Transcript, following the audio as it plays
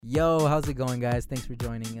Yo, how's it going, guys? Thanks for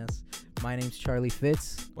joining us. My name's Charlie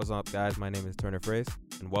Fitz. What's up, guys? My name is Turner Phrase,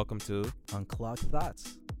 and welcome to Unclogged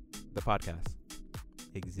Thoughts. the podcast.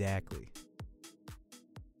 Exactly.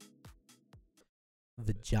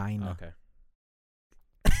 Vagina. Okay.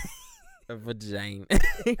 A vagina.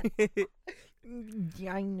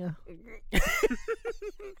 Vagina.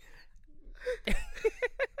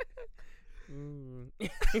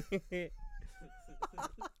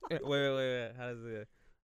 Wait. How does it?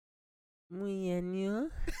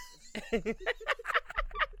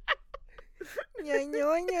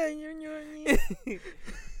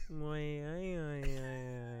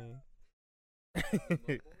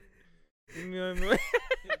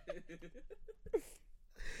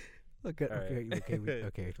 Okay.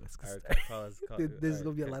 Let's This is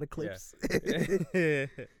gonna be a lot of clips. Yeah.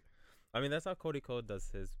 I mean, that's how Cody Code does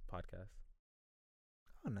his podcast.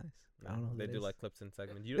 Oh, nice. I don't know. They who do that like is. clips and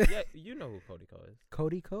segments. You know who Cody Code is.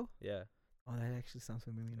 Cody Co. Yeah, Oh, that actually sounds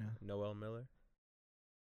familiar now. Noel Miller.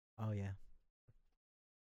 Oh yeah.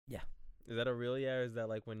 Is that a real yeah, or is that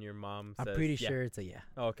like when your mom says? I'm pretty yeah? sure it's a yeah.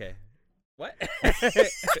 Oh, okay. What?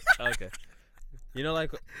 Okay. You know,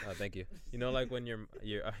 like, oh, thank you. You know, like when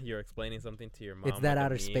you're explaining something to your mom. It's that like a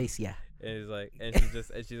outer meme, space, yeah. And it's like, and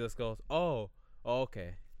she just goes, oh,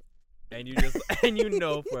 okay. And you just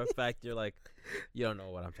for a fact you're like, you don't know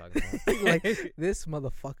what I'm talking about. Like, this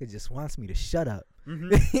motherfucker just wants me to shut up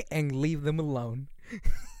and leave them alone.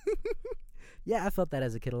 Yeah, I felt that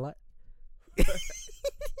as a kid a lot.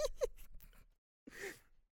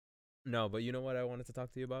 No, but you know what I wanted to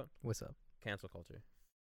talk to you about? What's up? Cancel culture.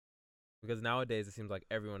 Because nowadays it seems like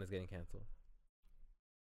everyone is getting canceled.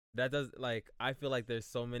 I feel like there's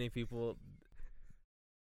so many people,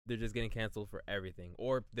 they're just getting canceled for everything,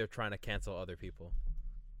 or they're trying to cancel other people.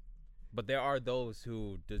 But there are those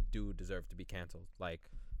who do deserve to be canceled, like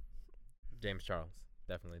James Charles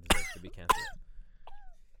definitely deserves to be canceled.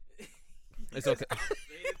 It's okay.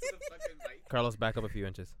 Carlos, back up a few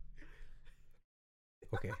inches.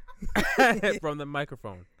 Okay. From the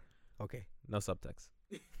microphone. Okay. No subtext.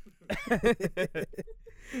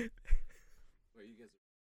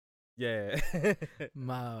 Yeah.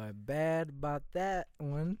 My bad about that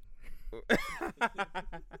one.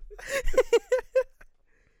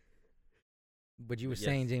 But you were Yes.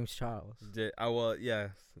 saying James Charles. Yes.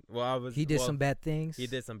 Well, He did some bad things. He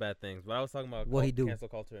did some bad things, but I was talking about What'd he do? cancel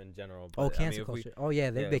culture in general. Oh, But, cancel culture. Oh, yeah,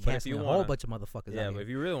 they've been but if you canceling a whole wanna- bunch of motherfuckers Yeah, out but here. if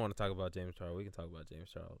you really want to talk about James Charles, we can talk about James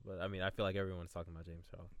Charles. But I mean, I feel like everyone's talking about James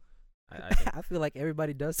Charles. I think, I feel like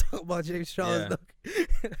everybody does talk about James Charles, Yeah.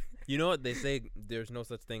 though. you know what they say? There's no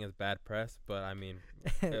such thing as bad press, but I mean,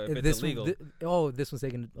 if it's This illegal. this one's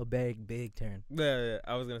taking a big turn. Yeah,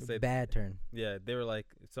 I was gonna say Bad turn. Yeah, they were like,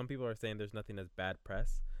 some people are saying there's nothing as bad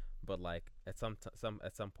press, but like at some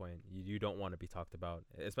point you don't want to be talked about,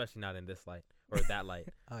 especially not in this light or that light.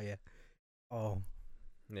 Oh, yeah. Oh.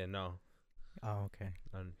 Yeah, no, Oh, okay.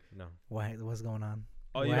 no. What's going on?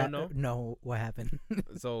 Oh, you don't know? No, what happened?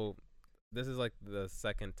 So, this is like the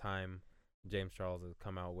second time James Charles has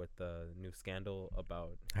come out with a new scandal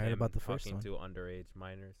about I heard him about the first talking one. to underage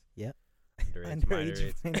minors. Yep. Underage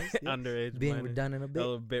minors. minors, yeah. Underage Being minors. redundant a A bit.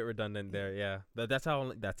 little bit redundant there, yeah.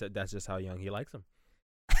 That's just how young he likes him.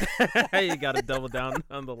 You got to double down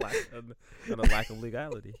on the lack of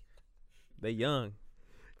legality. They young.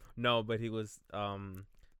 No, but he was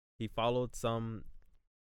he followed some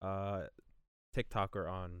TikToker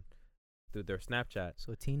on through their Snapchat.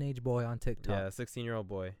 So a teenage boy on TikTok. Yeah, 16-year-old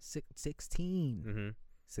boy. 16. Mhm.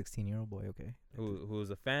 16-year-old boy, okay. Who was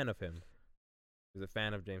a fan of him. He was a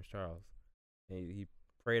fan of James Charles. And he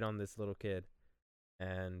preyed on this little kid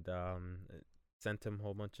and sent him a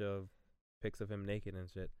whole bunch of pics of him naked and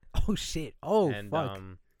shit. Oh, shit. Oh, and fuck.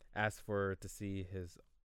 asked to see his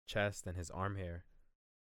chest and his armpit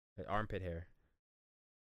hair.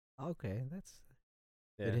 Okay, that's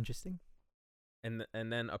Yeah. bit interesting. And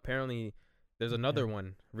then apparently there's another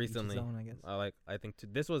one recently. Each his own, I guess. I think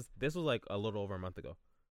this was like a little over a month ago.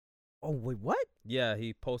 Oh, wait, what? Yeah,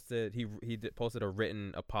 he posted posted a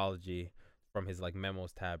written apology from his like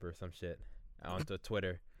memos tab or some shit onto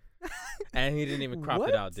Twitter. And he didn't even crop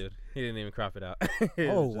it out, dude. He didn't even crop it out.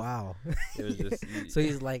 Oh, wow. It was just So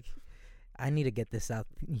he's like, I need to get this out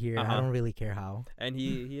here. I don't really care how. And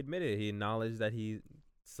he admitted, he acknowledged that he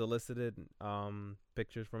solicited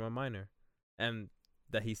pictures from a minor and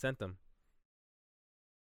that he sent them.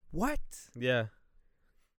 What? Yeah.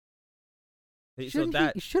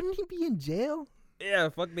 Shouldn't he be in jail? Yeah,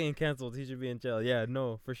 fuck being canceled. He should be in jail. Yeah,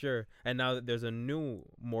 no, for sure. And now there's a new,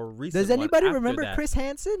 more recent. Does anybody remember Chris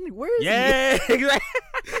Hansen? Where is he? Yeah, exactly.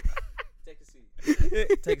 Take a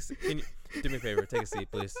seat. Take a seat. Can you do me a favor? Take a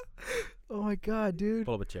seat, please. Oh my god, dude.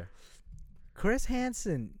 Pull up a chair. Chris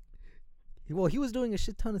Hansen. Well, he was doing a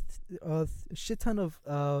shit ton of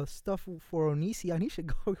stuff for Onision. He should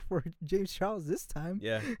go for James Charles this time.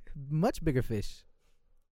 Yeah. Much bigger fish.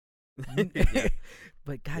 Yeah.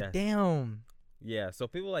 But goddamn, Yeah. So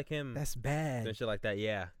people like him, that's bad. and shit like that.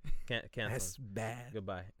 Yeah. Can't cancel. That's bad.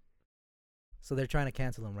 Goodbye. So they're trying to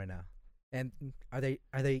cancel him right now. And are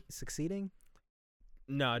they succeeding?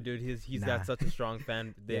 No, dude, he's Nah. got such a strong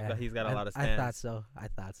fan. He's got a lot of I stands. I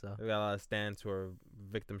thought so. We've got a lot of stands who are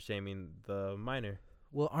victim shaming the minor.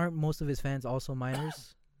 Well, aren't most of his fans also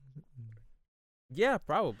minors? Yeah,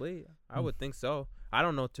 probably. I would think so. I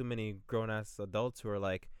don't know too many grown ass adults who are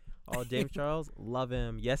like, "Oh, James Charles, love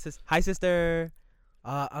him. Yes, hi, sister."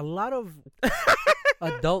 A lot of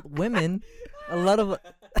adult women, a lot of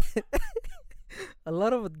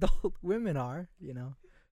adult women are,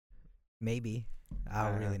 maybe. I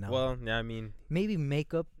don't really know. Well, yeah, I mean, Maybe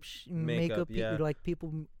makeup, yeah. like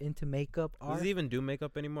people into makeup are. does he even do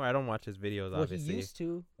makeup anymore? I don't watch his videos, Well, obviously. he used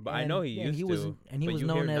to, But I know he used he was, to, and he but was you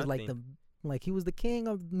known hear as like nothing. he was the king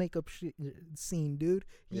of the makeup scene, dude.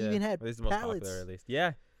 He even had Well, he's the most palettes. popular, at least.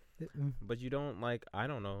 Yeah, Mm. but you don't like. I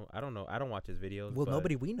don't know. I don't watch his videos. Well, but,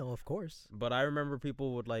 nobody we know, of course. But I remember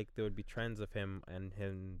people would like. There would be trends of him and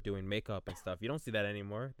him doing makeup and stuff. You don't see that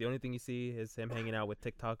anymore. The only thing you see is him hanging out with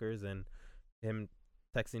TikTokers and him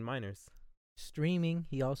texting minors. Streaming,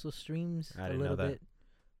 he also streams I a didn't know little that. bit.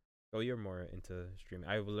 Oh, you're more into streaming.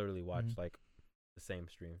 I literally watch Mhm. like the same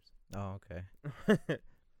streams. Oh, okay.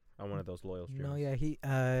 I'm one of those loyal streamers. No, yeah, he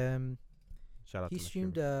Shout out he to my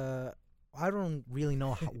streamed. streamers. I don't really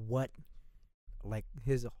know what, like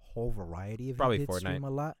his whole variety of. Probably he did stream Fortnite. a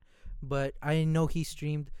lot, but I know he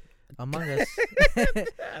streamed Among Us.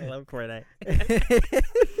 I love Fortnite.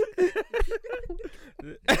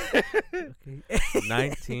 Okay.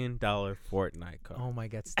 $19 Fortnite card. Oh my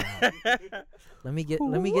God! Stop. Let me get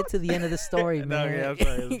to the end of the story, No, man.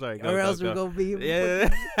 okay, I'm sorry. Go, or go, else we're go. gonna be. Yeah.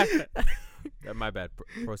 My bad.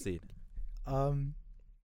 Proceed. Now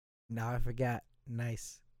I forgot.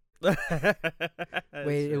 Nice. Wait,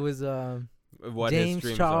 Wait, it was what his James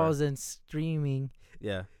streams Charles are. and streaming.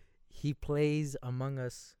 Yeah. He plays Among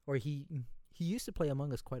Us, or he used to play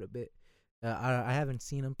Among Us quite a bit. I haven't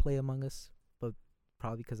seen him play Among Us, but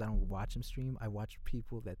probably because I don't watch him stream. I watch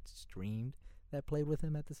people that streamed that played with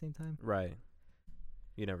him at the same time. Right.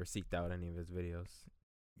 You never seeked out any of his videos.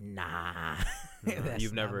 Nah, No, That's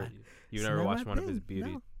you've not never my- you've it's never not watched my one of his thing,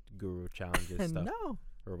 beauty no. guru challenges stuff No,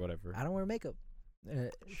 or whatever. I don't wear makeup.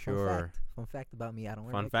 Sure. Fun fact about me: I don't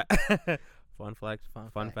wear Fun makeup. fact. Fun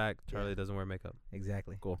fact. Charlie Yeah. doesn't wear makeup.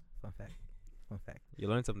 Exactly. Cool. Fun fact. You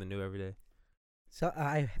learn something new every day. So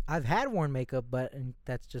I've had worn makeup, but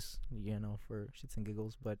that's just for shits and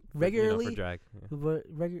giggles. But For regularly, for drag. but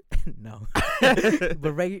no.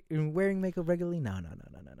 But wearing makeup regularly, no.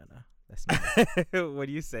 That's not. Yeah. What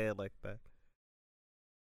do you say it like that?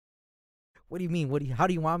 What do you mean? How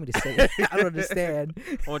do you want me to say it? I don't understand.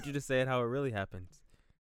 I want you to say it how it really happens.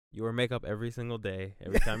 You wear makeup every single day.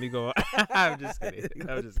 Every time you go. I'm just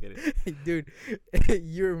kidding. Dude,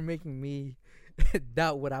 you're making me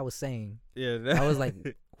doubt what I was saying. Yeah. I was like,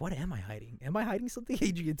 what am I hiding? Am I hiding something?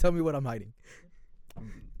 You can tell me what I'm hiding.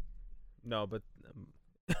 No, but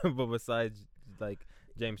besides like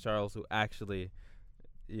James Charles, who actually,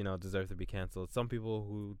 deserve to be canceled. Some people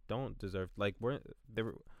who don't deserve, like,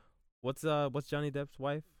 what's Johnny Depp's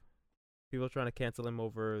wife? People trying to cancel him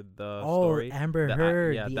over the story. Amber that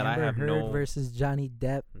Heard. the The I Amber have Heard no- versus Johnny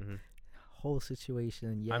Depp Mhm. whole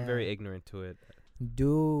situation. Yeah, I'm very ignorant to it.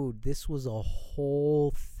 dude. This was a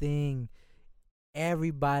whole thing.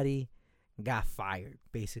 Everybody got fired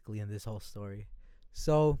basically in this whole story.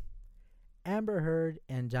 So Amber Heard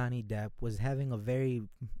and Johnny Depp was having a very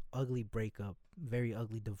ugly breakup, very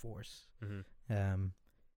ugly divorce. Mm-hmm.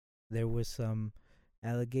 There was some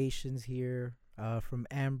allegations here from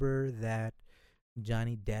Amber that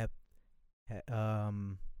Johnny Depp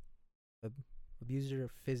abused her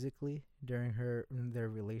physically during their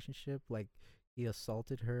relationship. Like he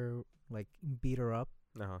assaulted her, like beat her up.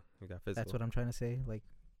 He got physical. That's what I'm trying to say. Like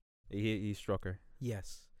he struck her.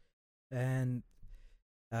 yes, and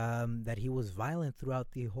that he was violent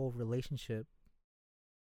throughout the whole relationship.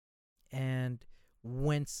 And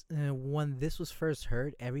when this was first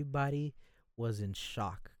heard, everybody was in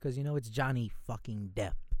shock because it's Johnny fucking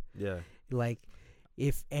Depp. Yeah. Like,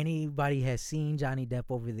 if anybody has seen Johnny Depp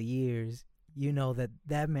over the years, you know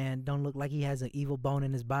that man don't look like he has an evil bone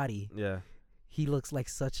in his body. Yeah. He looks like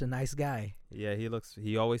such a nice guy. Yeah,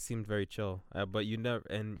 he always seemed very chill. But you never,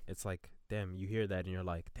 and it's like, damn, you hear that and you're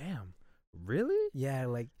like, damn, really? Yeah,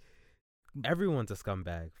 like Everyone's a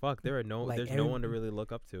scumbag. Fuck, there's no one to really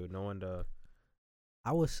look up to. No one to.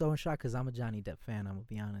 I was so in shock because I'm a Johnny Depp fan. I'm gonna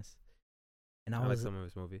be honest, and I like some of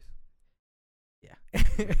his movies. Yeah.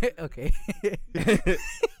 Okay.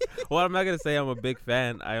 Well, I'm not gonna say I'm a big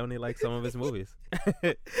fan. I only like some of his movies.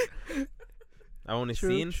 I've only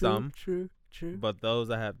seen some. True. But those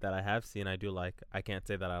I have seen, I do like. I can't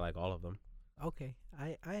say that I like all of them. Okay,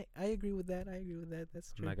 I agree with that.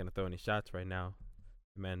 That's true. I'm not gonna throw any shots right now.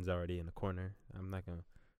 The man's already in the corner. I'm not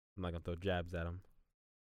gonna throw jabs at him.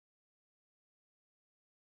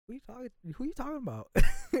 Who you talking about?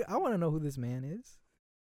 I want to know who this man is.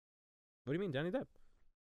 What do you mean, Johnny Depp?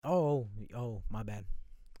 Oh, my bad.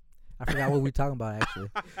 I forgot what we were talking about actually.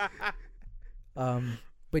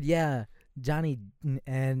 But yeah, Johnny,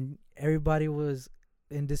 and everybody was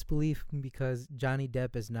in disbelief because Johnny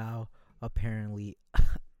Depp is now apparently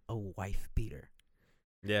a wife beater.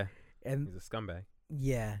 Yeah, and he's a scumbag.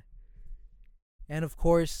 Yeah, and of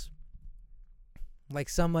course, like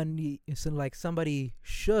somebody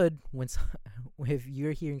should if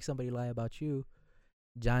you're hearing somebody lie about you,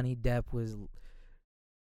 Johnny Depp was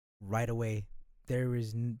right away. There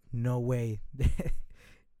is no way.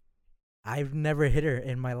 I've never hit her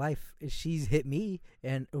in my life. She's hit me,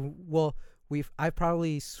 and I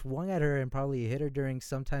probably swung at her and probably hit her during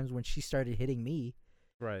sometimes when she started hitting me.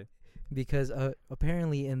 Right. Because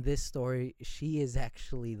apparently in this story, she is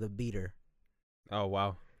actually the beater. Oh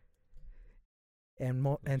wow.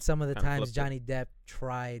 And some of the times Johnny Depp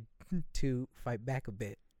tried to fight back a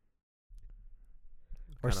bit.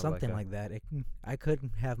 Or something like that. I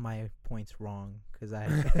could have my points wrong because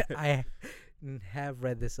I have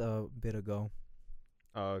read this a bit ago.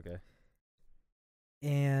 Oh, okay.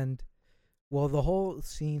 And, well, the whole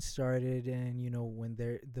scene started, and, when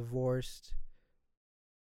they're divorced,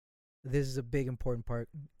 this is a big important part.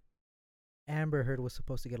 Amber Heard was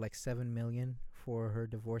supposed to get like $7 million for her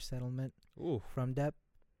divorce settlement from Depp.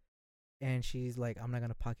 And she's like, I'm not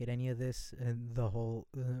going to pocket any of this. And the whole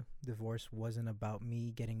divorce wasn't about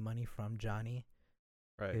me getting money from Johnny.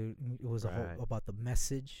 Right. It was about the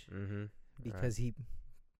message. Mm-hmm. Because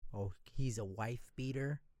he's a wife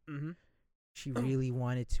beater. Mm-hmm. She really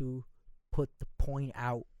wanted to put the point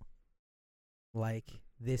out. Like,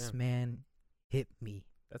 this man hit me.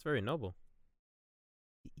 That's very noble.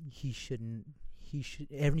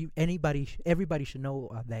 Everybody should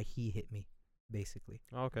know that he hit me, basically.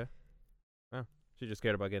 Oh, okay. Oh, she just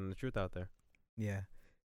cared about getting the truth out there. Yeah.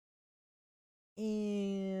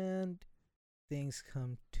 And things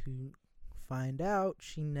come to find out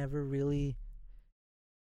she never really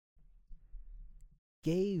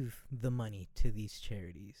gave the money to these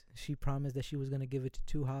charities. She promised that she was going to give it to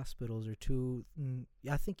 2 hospitals or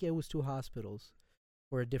I think it was 2 hospitals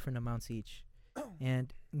for different amounts each.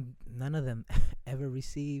 And none of them ever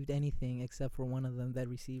received anything except for one of them that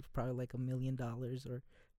received probably like $1 million or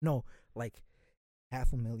no, like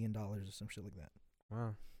 $500,000 or some shit like that.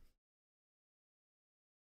 Wow.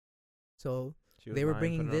 So they were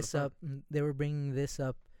bringing this up. They were bringing this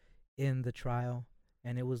up in the trial,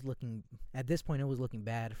 and it was looking at this point. It was looking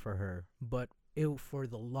bad for her, but for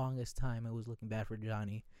the longest time, it was looking bad for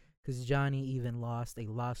Johnny, because Johnny even lost a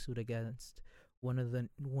lawsuit against one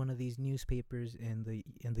of these newspapers in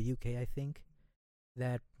the UK, I think,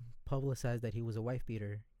 that publicized that he was a wife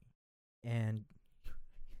beater, and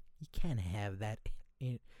you can't have that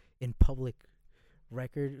in public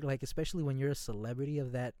record, like, especially when you're a celebrity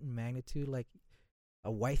of that magnitude, like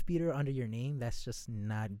a wife beater under your name. That's just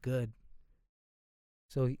not good.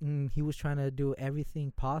 So he was trying to do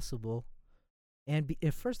everything possible, and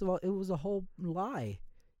first of all, it was a whole lie.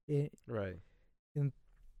 Right.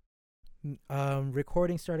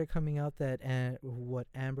 Recordings started coming out that what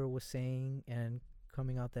Amber was saying, and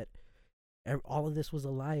coming out that all of this was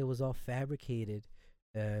a lie. It was all fabricated.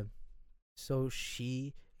 So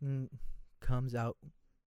she comes out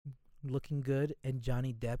looking good, and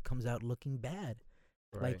Johnny Depp comes out looking bad,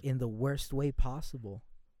 like in the worst way possible.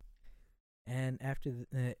 And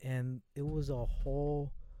and it was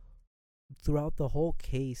throughout the whole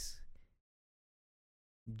case,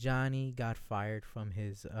 Johnny got fired from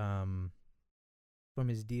his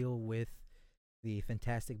deal with the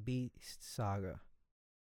Fantastic Beasts saga.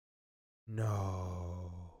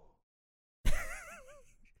 No.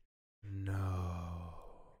 No.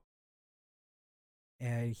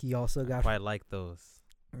 And he also got quite like those.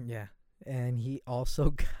 Yeah. And he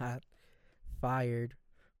also got fired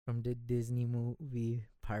from the Disney movie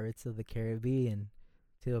Pirates of the Caribbean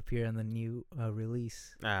to appear on the new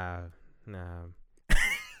release. No. No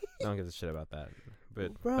one gives a shit about that. Bro,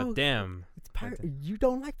 but damn. it's you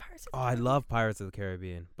don't like Pirates of the Oh, I Caribbean? love Pirates of the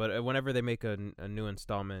Caribbean, but whenever they make a new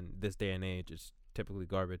installment this day and age, it's typically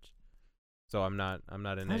garbage. So I'm not in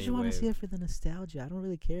I any just want way. to see it for the nostalgia. I don't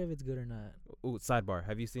really care if it's good or not. Ooh, sidebar.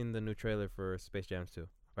 Have you seen the new trailer for Space Jam 2?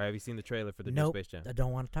 Or have you seen the trailer for the Nope. new Space Jam? I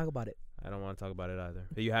don't want to talk about it. I don't want to talk about it either.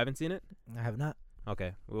 You haven't seen it? I have not,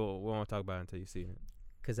 Okay. We won't talk about it until you see it.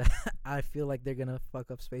 because I feel like they're gonna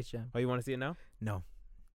fuck up Space Jam. Oh, you want to see it now? No.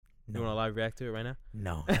 You want to live react to it right now?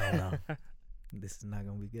 No, hell no. This is not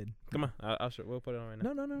gonna be good. Come on. I'll show. We'll put it on right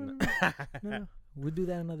now. No. We'll do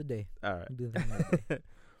that another day. All right. We'll do that another day.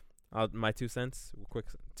 My 2 cents. Quick.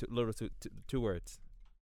 Two words.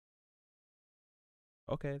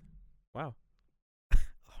 Okay. Wow. Oh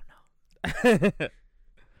no.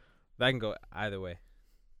 That can go either way.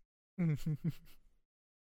 I'm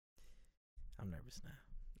nervous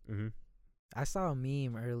now. Mm-hmm. I saw a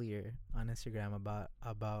meme earlier on Instagram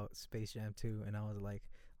about Space Jam 2, and I was like,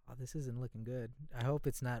 "Oh, this isn't looking good." I hope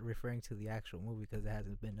it's not referring to the actual movie because it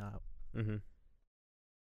hasn't been out. Mm-hmm.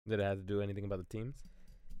 Did it have to do anything about the teams?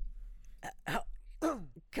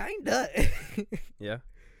 Kinda. Yeah.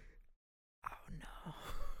 Oh no.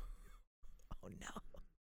 Oh no.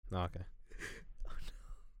 Oh, okay. Oh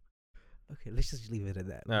no. Okay, let's just leave it at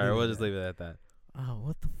that. All right. We'll just leave it at that. Oh,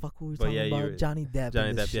 what the fuck were we But talking yeah, about? Johnny Depp. Johnny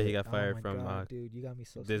and this Depp, yeah, he shit. got fired Oh my from, God, dude, you got me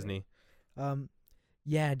so Disney. scared.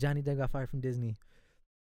 Yeah, Johnny Depp got fired from Disney,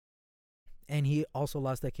 and he also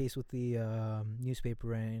lost that case with the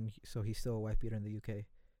newspaper, and so he's still a wife beater in the UK.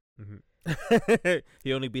 Mm-hmm.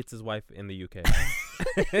 He only beats his wife in the UK.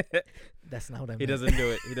 That's not what I meant. He doesn't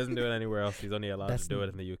do it. He doesn't do it anywhere else. He's only allowed That's to do it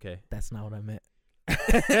in the UK. That's not what I meant.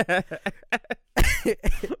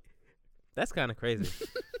 That's kind of crazy.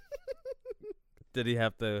 Did he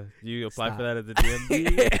have to? You apply Stop. for that at the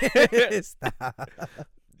DMV? Stop.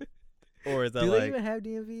 Or is that Do they like? even have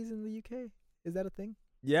DMVs in the UK? Is that a thing?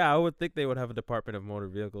 Yeah, I would think they would have a Department of Motor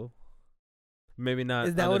Vehicle. Maybe not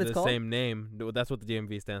Is that under what it's the called? same name. That's what the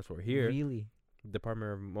DMV stands for here. Really?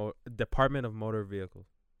 Department of Motor Vehicles.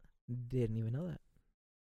 Didn't even know that.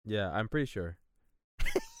 Yeah, I'm pretty sure.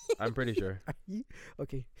 I'm pretty sure. Are you?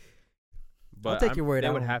 Okay. But take your word, They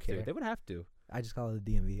I would don't have care. to. They would have to. I just call it a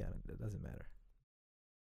DMV. It doesn't matter.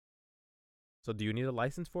 So do you need a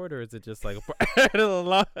license for it, or is it just like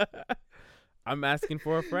a I'm asking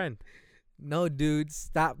for a friend. No, dude.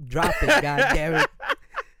 Stop. Drop it. God damn it.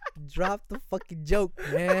 Drop the fucking joke,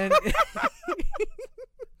 man.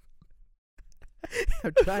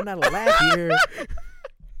 I'm trying not to laugh here.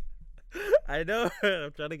 I know.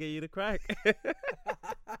 I'm trying to get you to crack.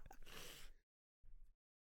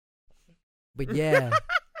 But yeah.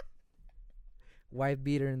 Wife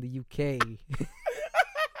beater in the UK.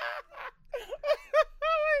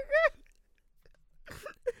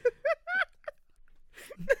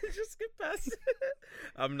 Just get past it.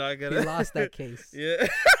 I'm not He gonna. lost that case. Yeah.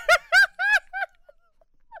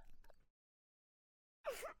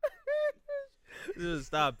 Just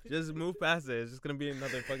stop. Just move past it. It's just gonna be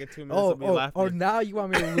another fucking 2 minutes of me laughing. Now you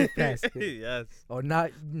want me to move past it. Yes. Oh, now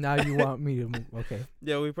you want me to move. Okay.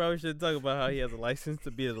 Yeah, we probably should talk about how he has a license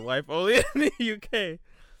to be his wife only in the UK.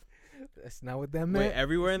 That's not what that meant. Wait,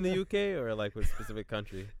 everywhere in the UK or like with a specific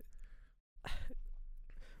country?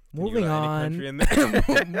 Can you go Moving to any on. country in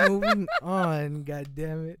the- Moving on. God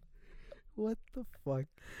damn it. What the fuck?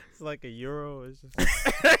 It's like a euro. It's just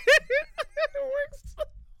it works.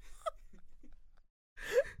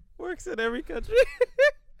 Works in every country.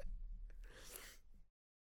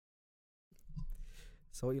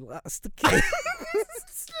 So he lost the case.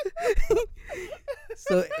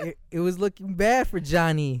 So it was looking bad for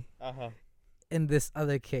Johnny in this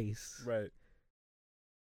other case. Right.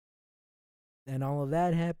 And all of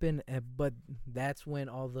that happened, but that's when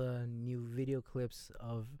all the new video clips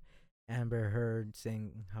of Amber Heard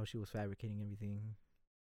saying how she was fabricating everything.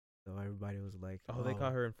 So everybody was like, Oh, they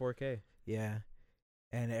caught her in 4K. Yeah.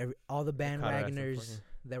 And all the caught her ass in bandwagoners 4K.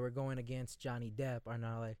 that were going against Johnny Depp are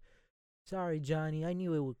now like, sorry, Johnny, I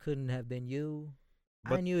knew it couldn't have been you. I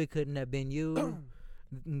But- knew it couldn't have been you.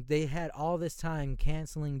 They had all this time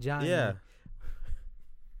canceling Johnny. Yeah.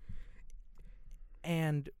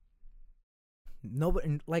 And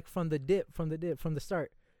nobody, like from the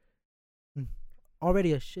start,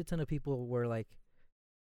 already a shit ton of people were like,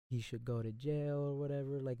 he should go to jail or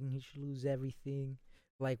whatever, like he should lose everything,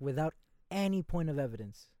 like without any point of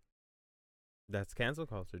evidence. That's cancel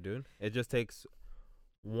culture, dude. It just takes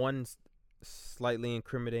one slightly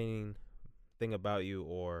incriminating thing about you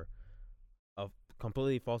or a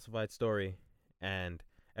completely falsified story, and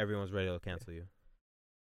everyone's ready to cancel you.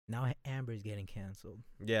 Now Amber's getting canceled.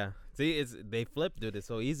 Yeah. See, they flipped, dude. It's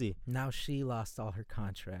so easy. Now she lost all her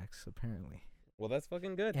contracts, apparently. Well, that's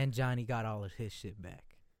fucking good. and Johnny got all of his shit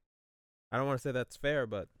back, I don't want to say that's fair,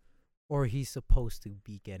 but or he's supposed to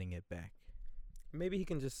be getting it back. maybe he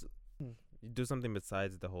can just do something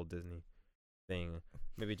besides the whole Disney thing.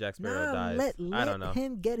 Maybe Jack Sparrow dies. Let I don't know.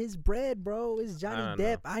 him get his bread, bro. It's Johnny don't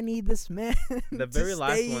Depp. know. I need this man. The to very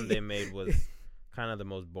last stay. one they made was kind of the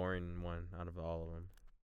most boring one out of all of them.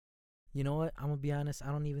 You know what? I'm gonna be honest.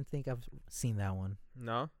 I don't even think I've seen that one.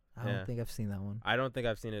 No? I Yeah. don't think I've seen that one. I don't think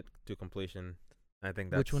I've seen it to completion. I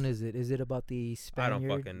think that's... Which one is it? Is it about the I Spaniard?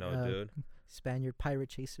 don't fucking know, dude. Spaniard pirate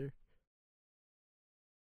chaser.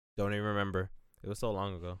 Don't even remember. It was so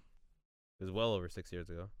long ago. It was well over 6 years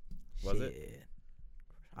ago. Was it? Shit.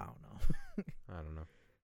 I don't know. I don't know.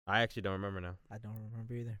 I actually don't remember now. I don't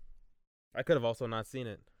remember either. I could have also not seen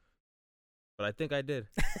it. But I think I did.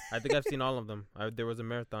 I think I've seen all of them. There was a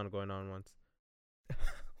marathon going on once.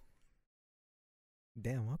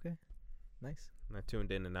 Damn. Okay. Nice. And I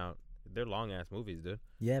tuned in and out. They're long-ass movies, dude.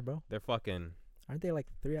 Yeah, bro. They're fucking... Aren't they like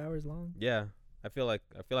 3 hours long? Yeah. I feel like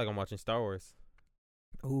I'm watching Star Wars.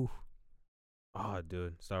 Ooh. Oh,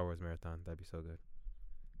 dude. Star Wars marathon. That'd be so good.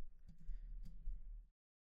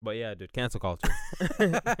 But yeah, dude. Cancel culture.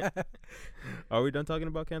 Are we done talking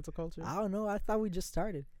about cancel culture? I don't know. I thought we just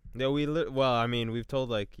started. Yeah, well, I mean, we've told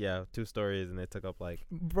like 2 stories and they took up like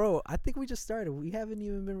Bro, I think we just started. We haven't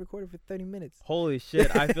even been recording for 30 minutes. holy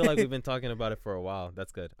shit. I feel like we've been talking about it for a while.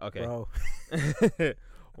 That's good. Okay. Bro.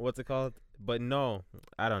 What's it called? But no,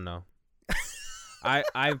 I don't know. I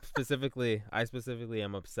specifically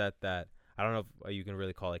am upset that I don't know if you can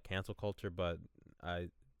really call it cancel culture, but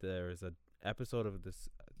there's an episode of this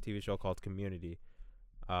TV show called Community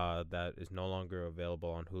that is no longer available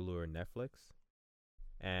on Hulu or Netflix.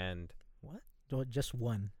 And What? No, just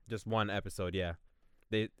one. just one episode, yeah.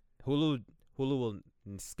 Hulu will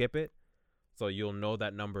skip it, so you'll know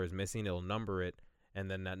that number is missing. It'll number it,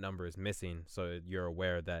 and then that number is missing, so you're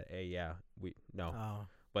aware that no. Oh.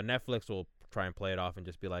 But Netflix will try and play it off and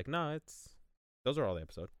just be like, no, those are all the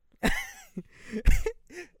episodes.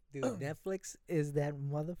 Dude, Netflix is that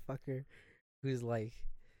motherfucker who's like,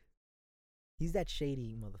 he's that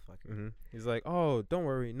shady motherfucker. Mm-hmm. He's like, oh, don't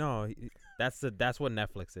worry, no, that's what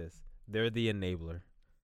Netflix is. They're the enabler.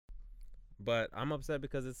 But I'm upset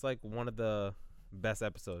because it's like one of the best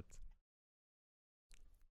episodes.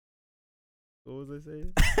 What was I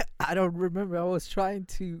saying? I don't remember. I was trying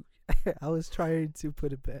to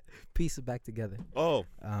put it back, piece it back together. Oh,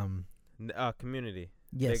 Community.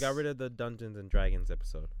 Yes. They got rid of the Dungeons and Dragons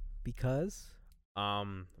episode. Because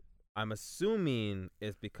I'm assuming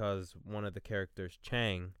it's because one of the characters,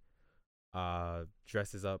 Chang,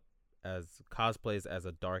 cosplays as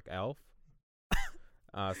a dark elf.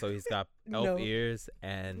 So he's got elf No. ears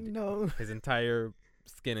and no. his entire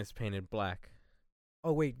skin is painted black.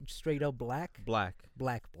 Oh wait, straight up black. Black.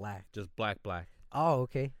 Just black. Oh,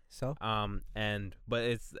 okay. So And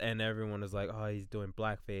everyone is like, oh, he's doing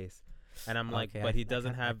blackface. And I'm like, Okay, but he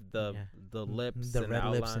doesn't have the yeah. lips The and red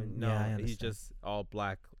outline. lips and- No, yeah, I he's understand. just all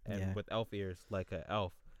black and Yeah. with elf ears like an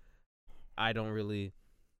elf. I don't really,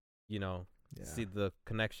 see the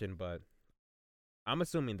connection, but I'm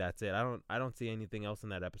assuming that's it. I don't see anything else in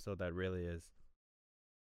that episode that really is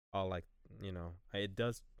all like, it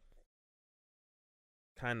does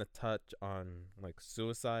kind of touch on like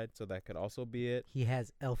suicide, so that could also be it. He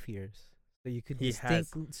has elf ears, so you could He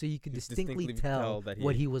has- distinctly distinctly tell tell that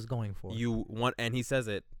what he was going for. And he says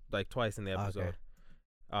it like twice in the Okay. episode.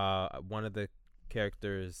 One of the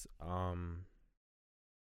characters,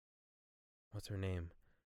 what's her name?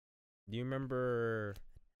 Do you remember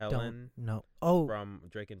Helen Don't no. Oh, from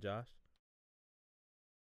Drake and Josh?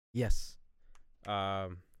 yes.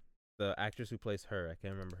 The actress who plays her, I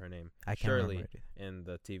can't remember her name. I can't Shirley remember it. in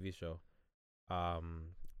the TV show.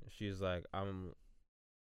 She's like, I'm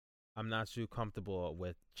not too comfortable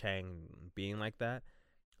with Chang being like that.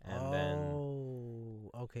 And then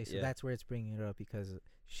okay, so yeah. that's where it's bringing it up because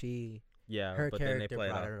yeah, her but then they character play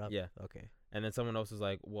brought it it up. Yeah. Okay. And then someone else was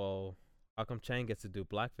like, well, how come Chang gets to do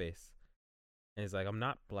blackface? And he's like, I'm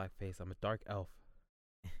not blackface. I'm a dark elf.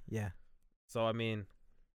 Yeah. So, I mean,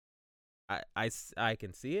 I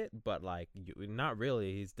can see it, but, like, not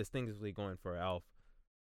really. He's distinctly going for elf,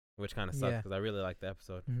 which kind of sucks Yeah. because I really like the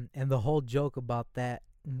episode. Mhm. And the whole joke about that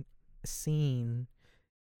scene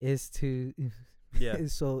is to Yeah.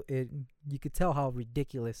 so you could tell how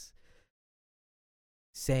ridiculous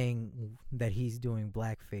saying that he's doing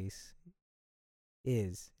blackface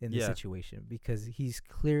is in the Yeah. situation because he's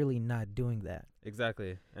clearly not doing that.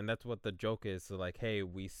 Exactly. And that's what the joke is. So, like, hey,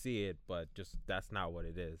 we see it, but just that's not what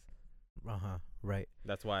it is. Right.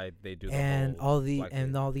 That's why they do the And whole all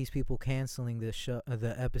blackface. all these people canceling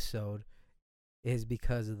the episode is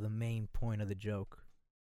because of the main point of the joke.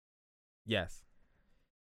 Yes.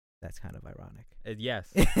 That's kind of ironic.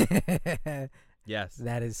 Yes. Yes.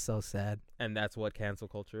 That is so sad. And that's what cancel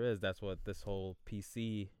culture is. That's what this whole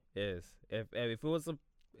PC is. If it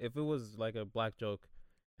was like a black joke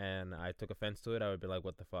and I took offense to it, I would be like,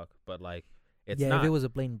 what the fuck? But like, it's not. If it was a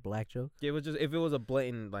blatant black joke. It was just, if it was a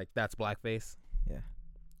blatant, like, that's blackface. Yeah.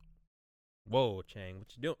 Whoa, Chang,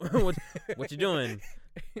 what you doing? what you doing?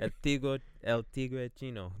 El Tigre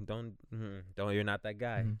Chino. Don't, you're not that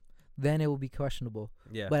guy. Mhm. Then it will be questionable.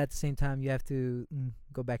 Yeah. But at the same time, you have to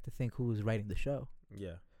go back to think who was writing the show.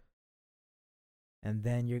 Yeah. And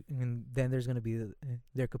then there's gonna be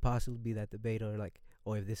there could possibly be that debate, or like,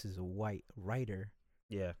 oh, if this is a white writer,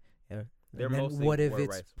 Yeah. yeah, They're and then mostly what if white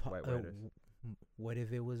it's white writers. what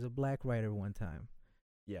if it was a black writer one time?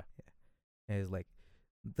 Yeah. And it's like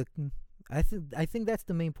I think that's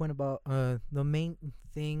the main point about the main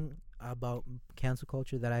thing about cancel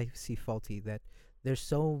culture that I see faulty, that there's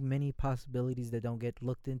so many possibilities that don't get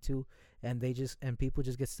looked into, and people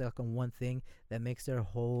just get stuck on one thing that makes their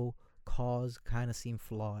whole cause kind of seem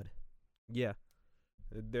flawed. Yeah.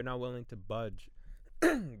 They're not willing to budge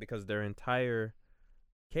because their entire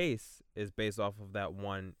case is based off of that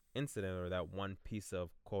one incident or that one piece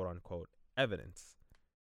of quote unquote evidence.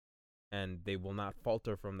 And they will not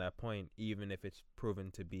falter from that point, even if it's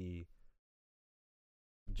proven to be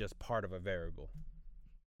just part of a variable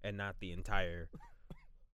and not the entire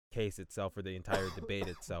case itself or the entire debate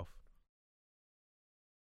itself.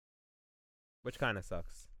 Which kind of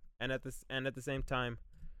sucks. And at the same time,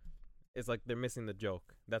 it's like they're missing the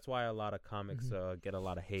joke. That's why a lot of comics get a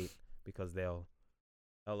lot of hate, because they'll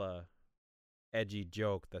edgy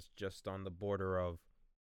joke that's just on the border of,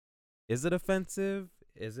 is it offensive?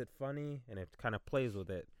 Is it funny? And it kind of plays with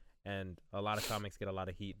it. And a lot of comics get a lot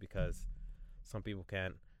of heat because some people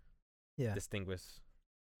can't distinguish,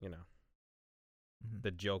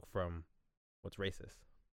 the joke from what's racist,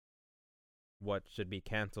 what should be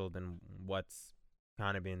canceled, and what's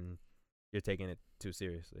kind of been, you're taking it too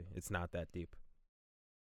seriously. It's not that deep.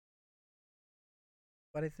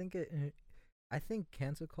 But I think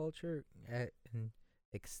cancel culture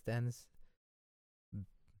extends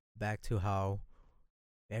back to how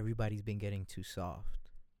everybody's been getting too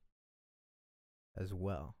soft as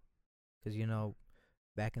well. Because,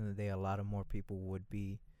 back in the day, a lot of more people would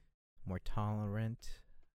be more tolerant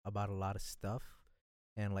about a lot of stuff.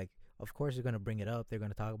 And, like, of course, they're going to bring it up. They're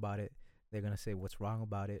going to talk about it. They're going to say what's wrong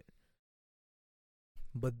about it.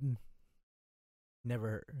 But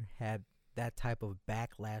never had that type of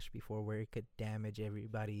backlash before where it could damage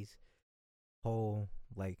everybody's whole,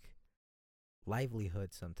 like,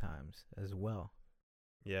 livelihood sometimes as well.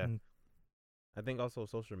 Yeah. I think also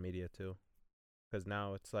social media too, because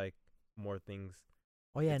now it's like more things.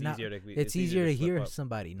 Oh yeah, it's easier to hear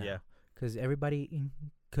somebody now. Yeah, because everybody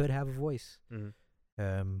could have a voice.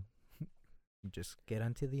 Mm-hmm. Just get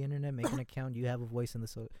onto the internet, make an account. You have a voice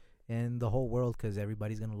in the whole world, because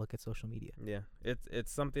everybody's gonna look at social media. Yeah,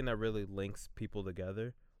 it's something that really links people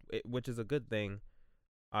together, which is a good thing,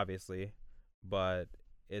 obviously, but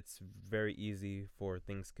it's very easy for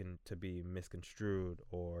things to be misconstrued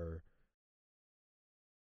or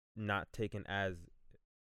not taken as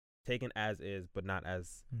is, but not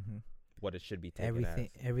as what it should be taken as.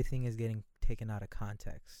 Everything is getting taken out of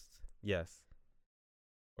context. Yes.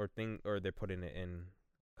 Or they're putting it in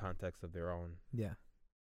context of their own. Yeah.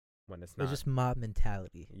 When it's not. It's just mob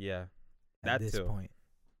mentality. Yeah. At this point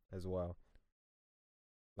as well.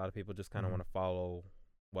 A lot of people just kind of want to follow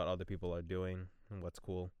what other people are doing and what's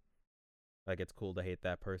cool. Like, it's cool to hate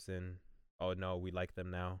that person. Oh no, we like them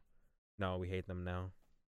now. No, we hate them now.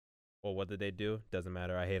 Well, what did they do? Doesn't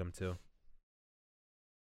matter. I hate them too.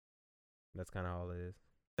 That's kind of all it is.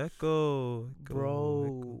 Echo.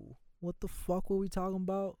 Bro, what the fuck were we talking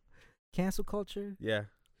about? Cancel culture? Yeah.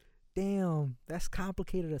 Damn, that's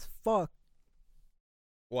complicated as fuck.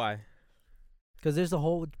 Why? Because there's a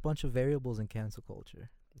whole bunch of variables in cancel culture.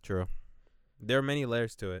 True. There are many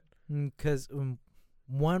layers to it. Because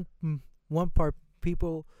one part,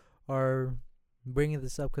 people are bringing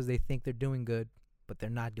this up because they think they're doing good, but they're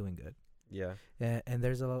not doing good. Yeah. And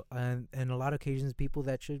there's a lot of occasions, people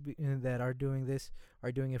that should be that are doing this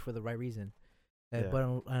are doing it for the right reason. But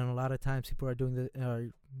a lot of times, people are doing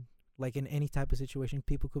like in any type of situation,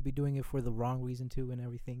 people could be doing it for the wrong reason too, and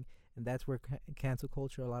everything. And that's where cancel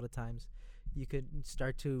culture, a lot of times, it could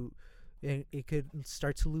start to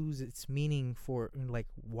lose its meaning for like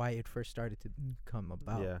why it first started to come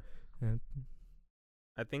about. Yeah.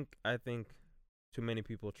 I think too many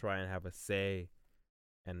people try and have a say,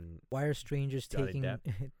 and why are strangers taking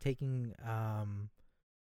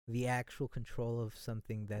the actual control of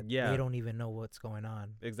something that Yeah. they don't even know what's going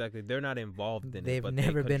on. Exactly. They're not involved in it. They've But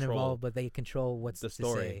never they been control involved, but they control what's the to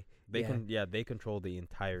story. say. They Yeah. they control the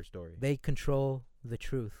entire story. They control the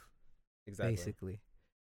truth, Exactly. basically.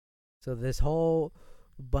 So this whole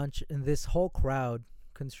bunch and this whole crowd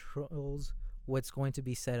controls what's going to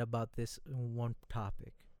be said about this one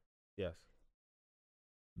topic. Yes.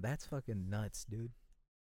 That's fucking nuts, dude.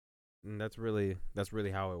 And that's really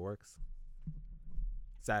how it works.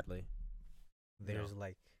 Sadly. There's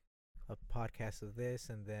like a podcast of this,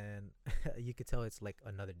 and then you could tell it's like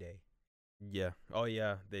another day. Yeah. Oh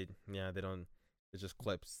yeah. They don't. It's just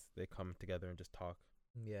clips. They come together and just talk,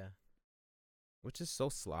 Yeah, which is so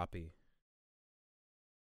sloppy.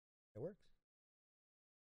 it works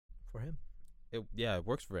for him. It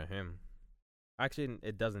works for him. Actually,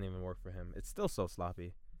 it doesn't even work for him. It's still so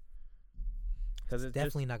sloppy. Because It's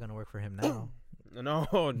definitely not gonna work for him now.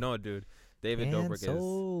 No, dude. David Dobrik is.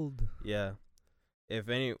 Canceled. Yeah.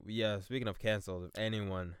 Speaking of canceled, if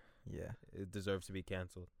anyone Yeah. deserves to be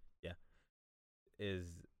canceled,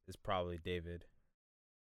 is probably David.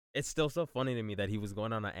 It's still so funny to me that he was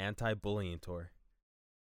going on an anti-bullying tour.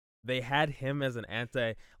 They had him as an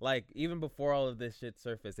even before all of this shit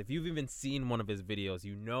surfaced. If you've even seen one of his videos,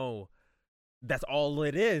 you know that's all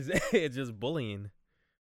it is. It's just bullying.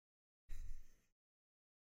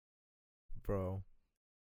 Bro.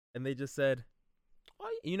 And they just said,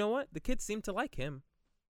 oh, you know what? The kids seem to like him.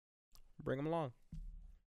 Bring him along.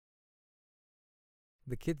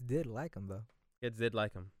 The kids did like him though. Kids did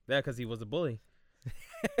like him. Yeah, because he was a bully.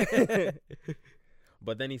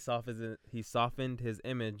 But then he softened his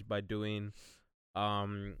image by doing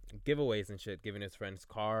giveaways and shit, giving his friends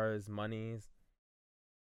cars, monies.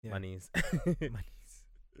 Yeah. Monies. Monies.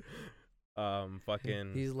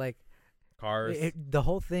 Fucking He's like cars. the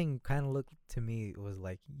whole thing kind of looked to me was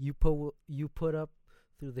like you put up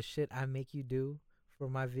through the shit I make you do for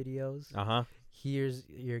my videos. Here's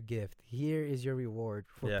your gift. Here is your reward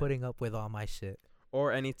for putting up with all my shit.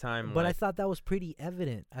 Or anytime. But I thought that was pretty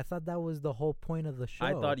evident. I thought that was the whole point of the show.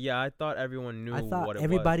 I thought everyone knew I thought what it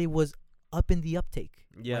everybody was up in the uptake.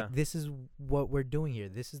 Yeah. Like, this is what we're doing here.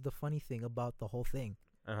 This is the funny thing about the whole thing.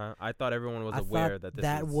 I thought everyone was aware that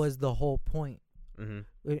this was the whole point.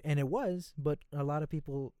 Mm-hmm. And it was, but a lot of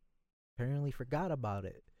people apparently forgot about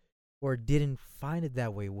it or didn't find it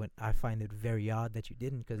that way. When I find it very odd that you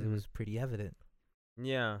didn't, because it was pretty evident.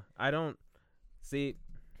 Yeah, I don't see.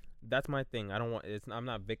 That's my thing. I don't want. I'm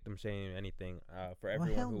not victim shaming anything. For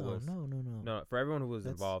everyone who was no, for everyone who was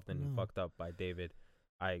involved and fucked up by David,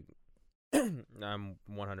 I'm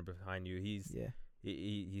 100% behind you.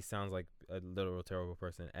 He sounds like a literal terrible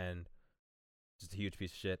person and just a huge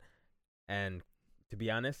piece of shit. And to be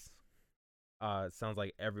honest, it sounds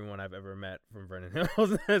like everyone I've ever met from Vernon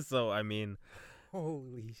Hills. So I mean,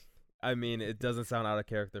 it doesn't sound out of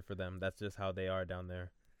character for them. That's just how they are down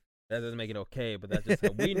there. That doesn't make it okay, but that's just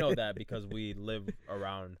how we know that because we live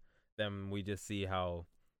around them. We just see how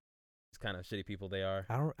kind of shitty people they are.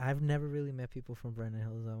 I've never really met people from Vernon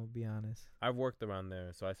Hills. I will be honest. I've worked around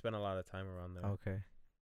there, so I spent a lot of time around there. Okay.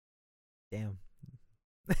 Damn.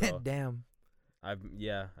 So, Damn.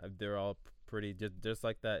 They're all pretty just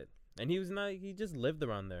like that. And he just lived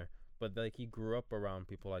around there, but like he grew up around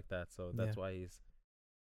people like that, so that's why he's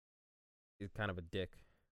kind of a dick.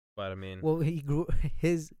 But I mean, well, he grew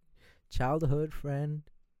his childhood friend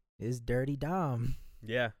is Dirty Dom.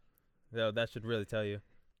 Yeah, that should really tell you.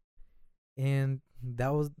 And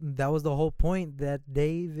that was the whole point that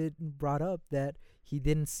David brought up, that he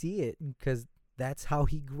didn't see it because that's how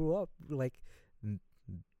he grew up. Like,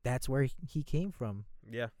 that's where he came from.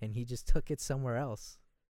 Yeah. And he just took it somewhere else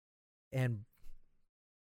and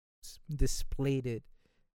displayed it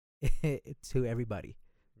to everybody,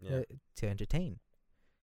 to entertain.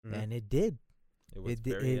 Mm-hmm. And it did. It was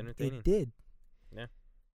very entertaining. It did. Yeah.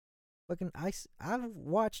 Fucking, I've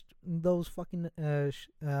watched those fucking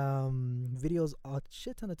videos a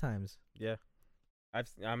shit ton of times. Yeah.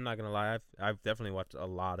 I'm not gonna lie. I've definitely watched a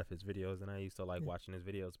lot of his videos, and I used to like watching his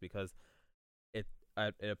videos because it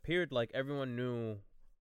appeared like everyone knew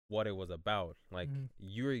what it was about. Like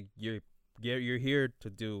you're here to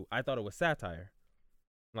do. I thought it was satire.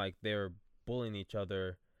 Like they're bullying each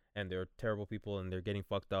other and they're terrible people and they're getting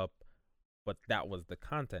fucked up, but that was the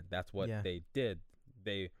content. That's what they did.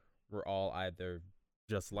 They were all either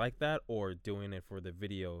just like that or doing it for the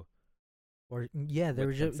video. Or they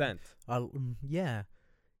were just consent.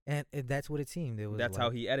 And that's what it seemed. It was. That's how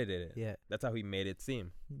he edited it. Yeah. That's how he made it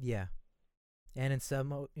seem. Yeah. And in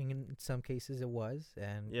some cases it was,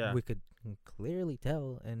 and we could clearly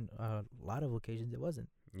tell, and a lot of occasions it wasn't.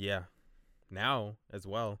 Yeah. Now as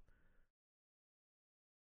well.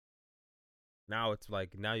 now it's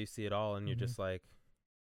like now you see it all and you're Mhm. just like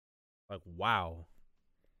wow,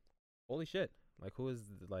 holy shit, like who is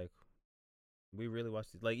like we really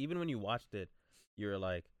watched it. Like even when you watched it, you're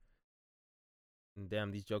like,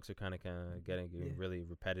 damn, these jokes are kind of getting Yeah. really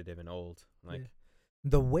repetitive and old. Like Yeah.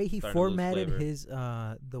 The way he starting to lose formatted flavor. his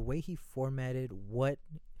the way he formatted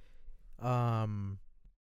um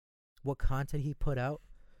what content he put out,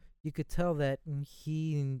 you could tell that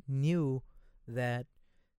he knew that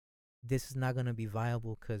this is not going to be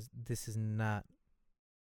viable cuz this is not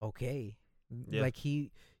okay. Yeah, Like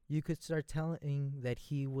you could start telling that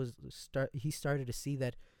he started to see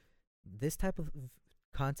that this type of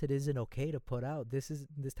content isn't okay to put out. This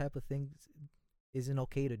type of thing isn't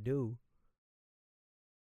okay to do.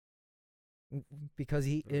 Because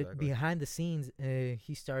exactly. behind the scenes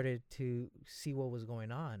he started to see what was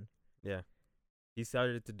going on. Yeah, he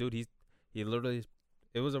started to dude. He literally.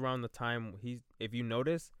 It was around the time if you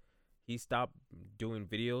notice, he stopped doing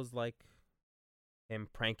videos like him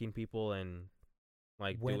pranking people and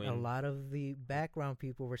like When a doing lot of the background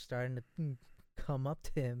people were starting to come up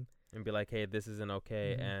to him. and be like, hey, this isn't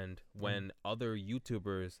okay. Hmm. And when other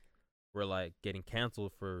YouTubers were like getting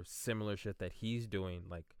canceled for similar shit that he's doing,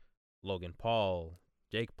 like Logan Paul,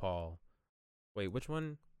 Jake Paul. Wait, which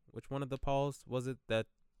one? Which one of the Pauls was it that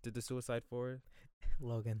did the suicide for it?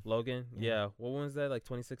 Logan. Logan. Yeah. Yeah. What one was that? Like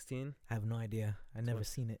 2016. I have no idea. I never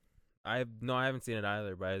seen it. I haven't seen it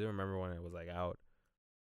either, but I do remember when it was like out.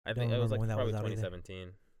 I Don't think it was remember like when that probably was out either. 2017,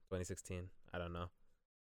 2016. I don't know.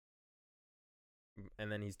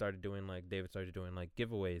 And then David started doing like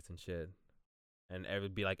giveaways and shit. And it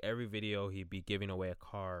would be like every video he'd be giving away a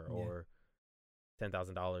car Yeah. or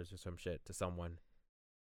 $10,000 or some shit to someone,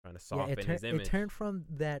 trying to Yeah, soften his image. it turned from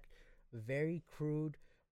that very crude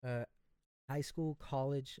uh, high school,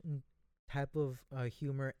 college type of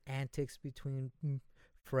humor antics between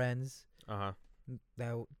friends Uh-huh.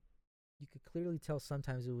 that you could clearly tell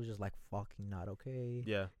sometimes it was just like fucking not okay.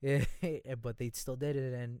 Yeah. Yeah, but they still did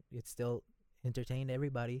it and it still entertained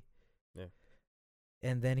everybody. Yeah.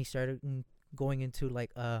 And then he started going into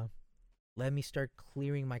like let me start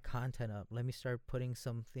clearing my content up. Let me start putting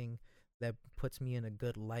something that puts me in a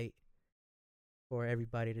good light for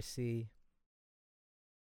everybody to see.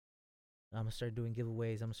 I'm gonna start doing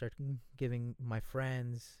giveaways. I'm gonna start giving my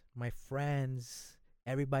friends,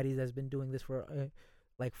 everybody that's been doing this for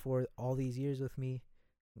like for all these years with me.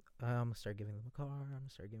 I'm gonna start giving them a car. I'm gonna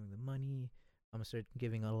start giving them money. I'm gonna start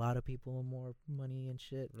giving a lot of people more money and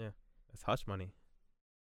shit. Yeah. It's hush money.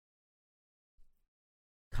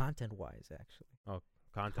 Content wise, actually. Oh,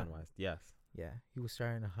 content wise, yes. Yeah, he was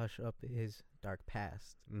starting to hush up his dark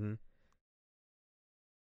past. Mm-hmm.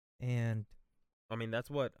 And I mean, that's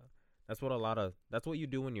what that's what you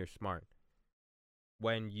do when you're smart.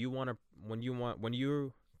 When you have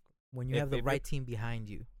the right team behind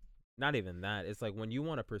you. Not even that. It's like when you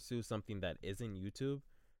want to pursue something that isn't YouTube,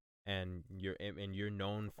 and you're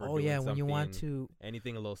known for doing when you want to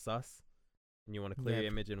anything a little sus, and you want to clear your yeah,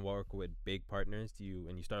 image and work with big partners,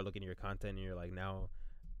 and you start looking at your content and you're like, now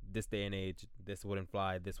this day and age, this wouldn't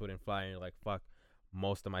fly, and you're like, fuck,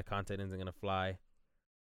 most of my content isn't gonna fly.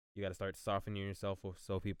 You got to start softening yourself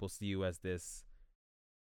so people see you as this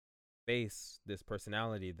face, this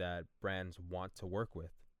personality that brands want to work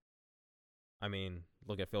with. I mean,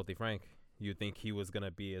 look at Filthy Frank. You think he was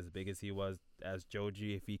gonna be as big as he was as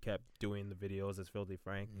Joji if he kept doing the videos as Filthy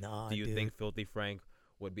Frank? Nah, Do you dude. think Filthy Frank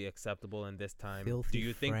would be acceptable in this time? Filthy Do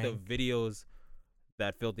you think Frank. the videos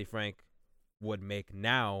that Filthy Frank would make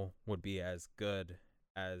now would be as good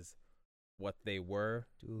as what they were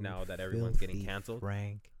Dude, now that everyone's getting Filthy canceled?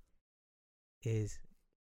 Frank is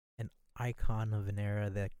an icon of an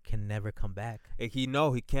era that can never come back. He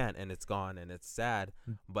can't, and it's gone, and it's sad,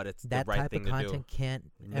 but it's that the right type thing of to do. content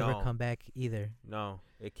can't ever come back either. No,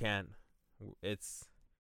 it can't. It's,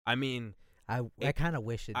 I mean, I kind of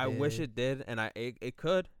wish it. I wish it did, and it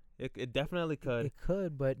could. It definitely could. It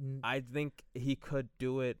could, but I think he could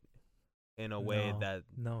do it in a way that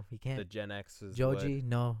no, he can't. the Gen X is Joji,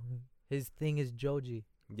 no, his thing is Joji.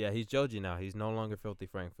 Yeah, he's Joji now. He's no longer Filthy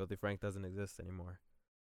Frank. Filthy Frank doesn't exist anymore.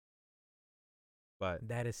 But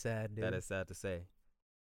that is sad, dude. That is sad to say.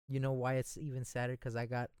 You know why it's even sadder? Because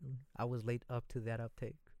I was late up to that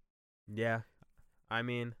uptake. Yeah, I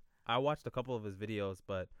mean, I watched a couple of his videos,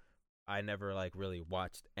 but I never like really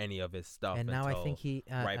watched any of his stuff. And now I think he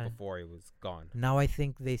right before he was gone. Now I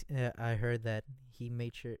think I heard that he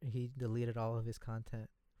made sure he deleted all of his content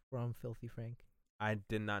from Filthy Frank. I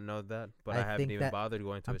did not know that, but I haven't even bothered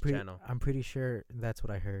going to his channel. I'm pretty sure that's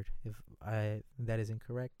what I heard. If that is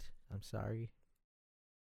incorrect, I'm sorry.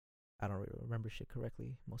 I don't really remember shit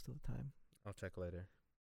correctly most of the time. I'll check later.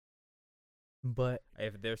 But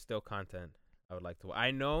If there's still content, I would like to.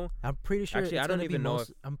 I know. I'm pretty sure Actually, it's I don't gonna be even know if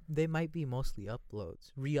they might be mostly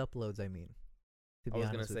uploads, re-uploads. I mean, to I be was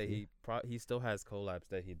gonna honest say with you. he still has collabs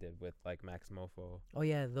that he did with like Max Mofo. Oh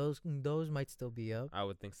yeah, those might still be up. I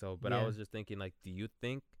would think so, but I Yeah. was just thinking like, do you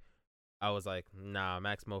think? I was like, nah.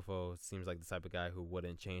 Max Mofo seems like the type of guy who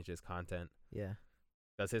wouldn't change his content. Yeah.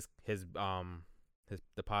 Cause his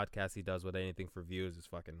the podcast he does with Anything for Views is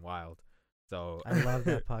fucking wild. So I love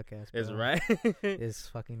that podcast. Is bro. right. It's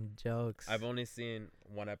fucking jokes. I've only seen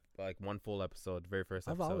one full episode, very first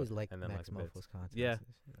I've episode. always liked and then Max like bits. Mofo's content. Yeah. and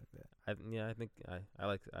shit like that. I think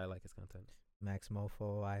I like his content. Max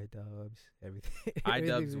Mofo, iDubbbz, everything. iDubbbz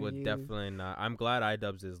everything would we definitely not. I'm glad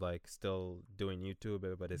iDubbbz is like still doing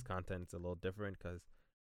YouTube, but his content's a little different. Cause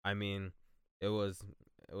I mean, it was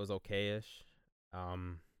okay-ish.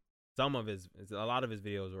 Some of a lot of his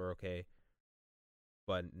videos were okay,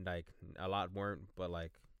 but like a lot weren't. But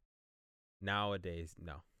like nowadays,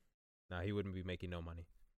 no, he wouldn't be making no money.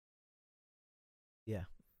 Yeah,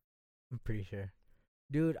 I'm pretty sure.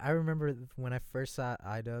 Dude, I remember when I first saw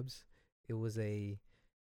iDubbbz, it was a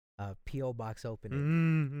P.O. box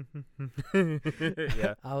opening.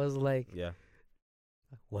 Yeah. I was like, Yeah.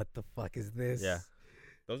 what the fuck is this? Yeah.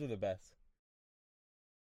 Those are the best.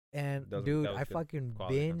 And That dude, was I good fucking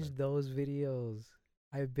quality binged content. those videos.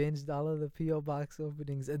 I binged all of the P.O. box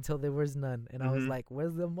openings until there was none. And I was Mhm. like,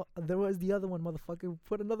 where's there was the other one, motherfucker.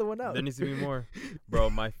 Put another one out. There needs to be more. Bro,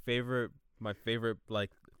 my favorite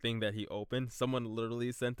like thing that he opened, someone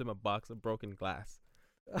literally sent him a box of broken glass.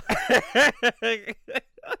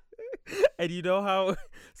 And you know how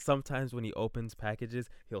sometimes when he opens packages,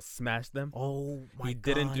 he'll smash them? Oh my god. He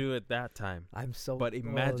didn't do it that time. I'm so But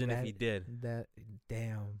imagine if he did. That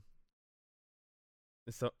damn.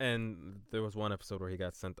 So, and there was one episode where he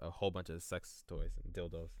got sent a whole bunch of sex toys and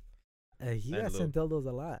dildos. He And got sent dildos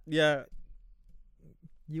a lot. Yeah.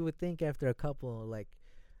 You would think after a couple, like,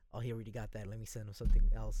 oh, he already got that. Let me send him something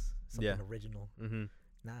else, something Yeah. original. Mm-hmm.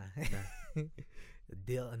 Nah.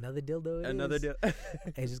 Another dildo. Another deal.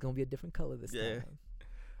 It's just gonna be a different color this Yeah. time.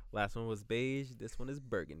 Last one was beige. This one is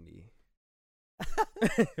burgundy.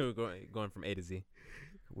 We're going from A to Z.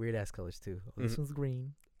 Weird ass colors too. Oh, this Mhm. one's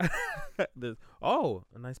green. A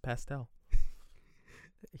nice pastel.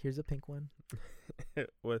 Here's a pink one.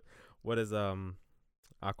 What is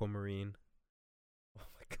aquamarine? Oh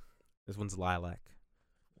my god. This one's lilac.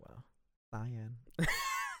 Wow. Cyan.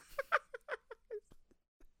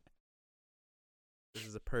 This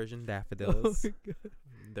is a Persian Oh daffodils. my god.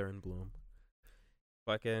 They're in bloom.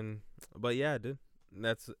 Fucking, but yeah, dude.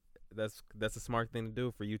 That's a smart thing to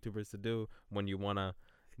do for YouTubers to do when you wanna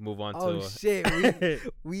move on Oh to. shit.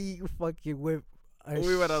 We fucking went.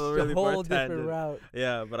 We went on a really far whole different tangent. route.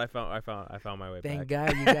 Yeah, but I found my way Thank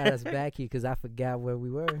back. God you got us back here because I forgot where we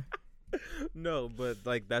were. No, but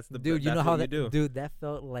like that's the Dude, you that's know what how you that do. dude that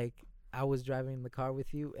felt like I was driving in the car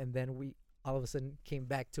with you, and then we all of a sudden came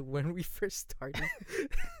back to when we first started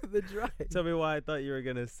the drive. Tell me why I thought you were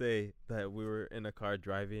gonna say that we were in a car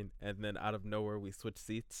driving and then out of nowhere we switched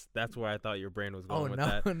seats. That's where I thought your brain was going Oh with no,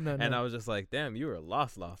 that. no, And no. I was just like, damn, you were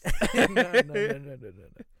lost. no, no.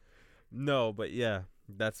 No, but yeah,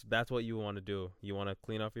 that's what you want to do. You want to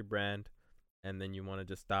clean off your brand, and then you want to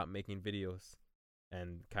just stop making videos,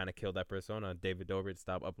 and kind of kill that persona. David Dobrik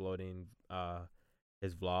stopped uploading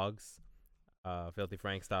his vlogs. Filthy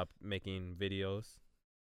Frank stopped making videos.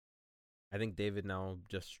 I think David now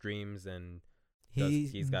just streams and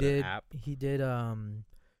he's got an app. He did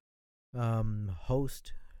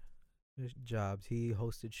host jobs. He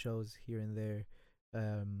hosted shows here and there.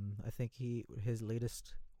 I think his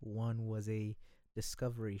latest one was a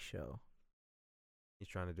discovery show. He's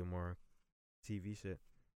trying to do more TV shit.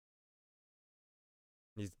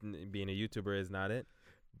 Being a YouTuber is not it.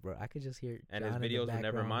 Bro, I could just hear And his John in the videos were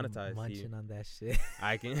never background monetized. munching on that shit.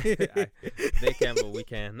 I can. They can, but we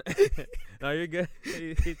can. No, you're good. Shut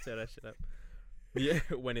that shit up. Yeah,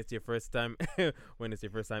 when it's your first time,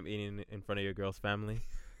 eating in front of your girl's family.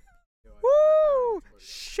 Woo!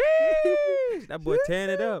 Sheesh! That boy tearing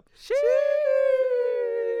it up. Sheesh!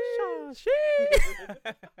 Sheesh!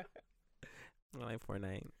 I like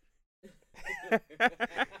Fortnite.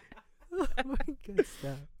 Oh my god,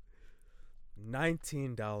 stop.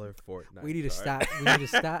 $19 Fortnite. We need to card. stop. We need to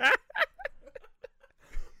stop.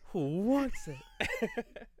 Who wants it?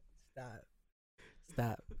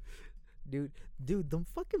 Stop. Dude, them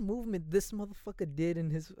fucking movement this motherfucker did in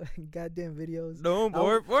his goddamn videos. No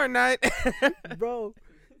more Fortnite. Bro,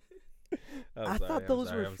 I thought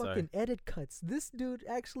those were I'm fucking edit cuts. This dude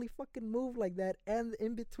actually fucking moved like that, and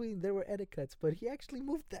in between there were edit cuts, but he actually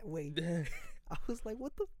moved that way. I was like,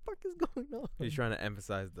 what the fuck is going on? He's trying to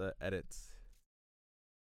emphasize the edits.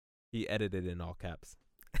 He edited in all caps.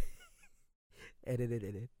 Edit.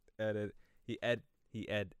 Edit.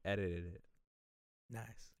 Edited it.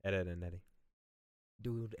 Nice. Ed and Eddie.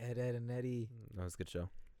 Dude, Ed and Eddie. That was a good show.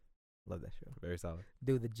 Love that show. Very solid.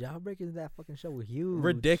 Dude, the Jawbreakers in that fucking show were huge.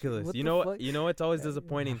 Ridiculous. What you the know fuck? what? You know what's always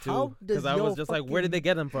disappointing How too? does Because I was your just like, where did they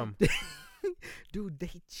get them from? Dude, they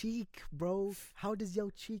cheek, bro. How does your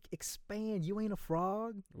cheek expand? You ain't a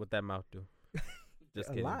frog. What that mouth do? Just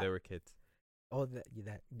A kidding. lot. They were kids. Oh,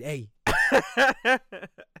 that. Hey,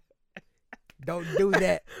 don't do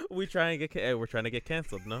that. We're trying to get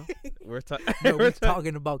canceled. No, we're No, we're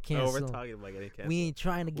talking about No, cancel. we're talking about getting canceled. We ain't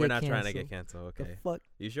trying to get We're not canceled. trying to get canceled. The Okay. fuck?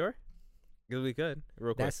 You sure? Because we could.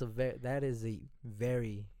 Real quick. That is a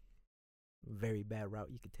very, very bad route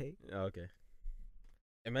you could take. Oh, okay.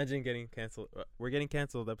 Imagine getting canceled. We're getting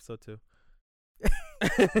canceled. Episode 2.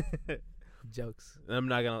 Jokes. I'm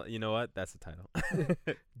not gonna. You know what? That's the title.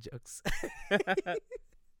 Jokes.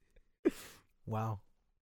 Wow.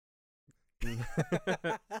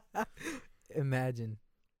 Imagine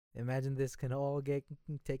this can all get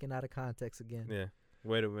taken out of context again. Yeah.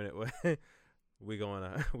 Wait a minute. we go on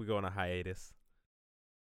a hiatus.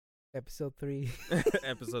 Episode 3.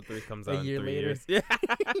 Episode 3 comes A out in year 3 later. years. Yeah.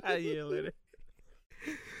 A year later.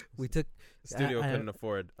 We took. Studio I- couldn't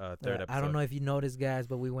afford a third episode. I don't know if you noticed, guys,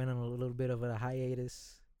 but we went on a little bit of a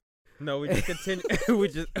hiatus. No, we just continue.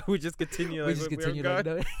 we just continue. We Like just we were continue going. like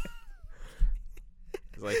that.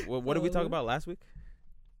 It's like, what did we talk about last week?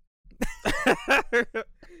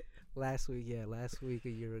 Last week, a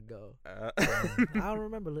year ago. Uh, I don't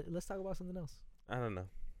remember. Let's talk about something else. I don't know.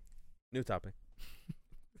 New topic.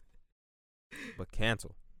 But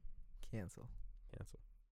cancel. Cancel.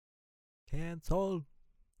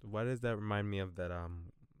 Why does that remind me of that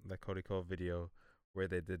Cody Cole video where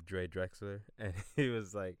they did Dre Drexler and he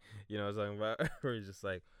was like, you know what I'm talking about? Where he's just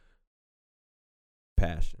like,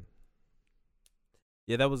 passion.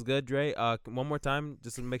 Yeah, that was good, Dre. One more time,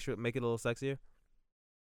 just to make it a little sexier.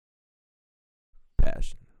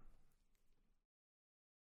 Passion.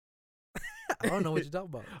 I don't know what you're talking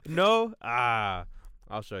about. No?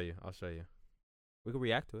 I'll show you. We can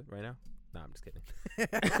react to it right now. Nah, I'm just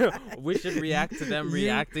kidding. We should react to them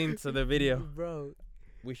reacting to the video. Bro.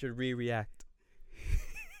 We should react.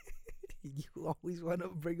 You always want to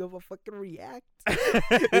bring up a fucking react.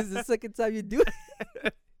 This is the second time you do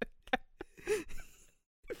it.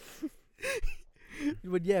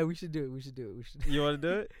 But yeah, we should do it. You want to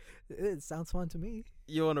do it? It sounds fun to me.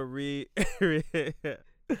 You want to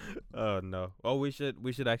Oh no. Oh, we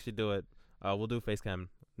should actually do it. We'll do face cam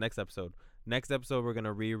next episode. Next episode, we're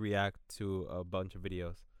gonna react to a bunch of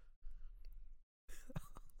videos.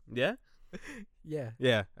 Yeah. Yeah.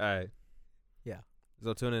 Yeah. All right. Yeah.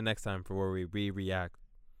 So tune in next time for where we react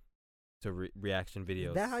to reaction videos.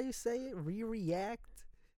 Is that how you say it? React.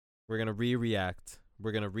 We're gonna react.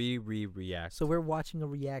 We're gonna react. So we're watching a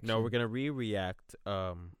reaction. No, we're gonna react.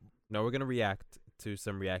 No, we're gonna react to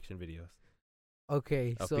some reaction videos.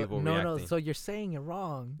 Okay. Of So people no. reacting. So you're saying it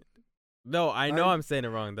wrong. No, I know I'm saying it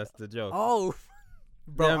wrong. That's the joke. Oh,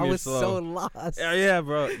 bro, Damn, I you're was so slow. lost. Yeah,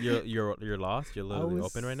 bro. You're lost. You're literally was-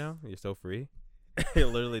 open right now. You're so free. You're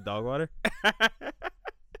literally dog water.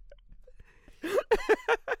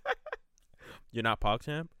 You're not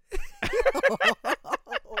PogChamp.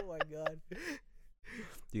 Oh my god.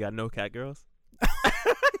 You got no cat girls.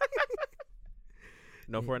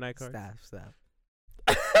 No Yeah, Fortnite cards. Stop.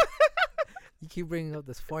 You keep bringing up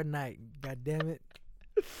this Fortnite. God damn it.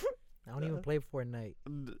 I don't even play Fortnite.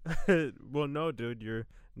 Well, no, dude. You're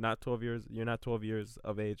not 12 years. You're not 12 years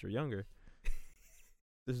of age or younger.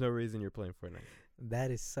 There's no reason you're playing Fortnite.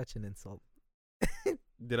 That is such an insult.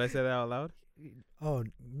 Did I say that out loud? Oh,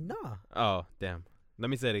 nah. Oh, damn. Let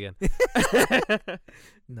me say it again.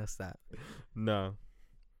 No, stop. No.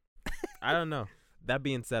 I don't know. That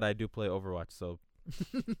being said, I do play Overwatch, so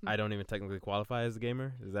I don't even technically qualify as a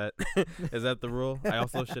gamer. Is that the rule? I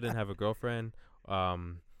also shouldn't have a girlfriend,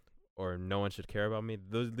 or no one should care about me.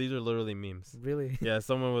 These are literally memes. Really? Yeah,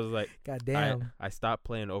 someone was like, God damn. I stopped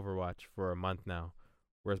playing Overwatch for a month now.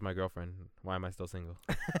 Where's my girlfriend? Why am I still single?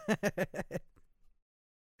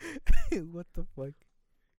 What the fuck?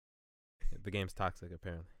 The game's toxic,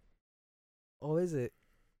 apparently. Oh, is it?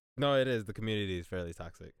 No, it is. The community is fairly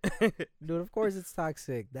toxic. Dude, of course it's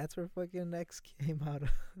toxic. That's where fucking X came out of.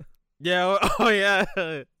 Yeah. Oh, yeah.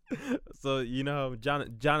 So, you know, John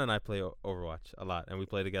and I play Overwatch a lot, and we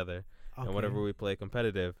play together. Okay. And whenever we play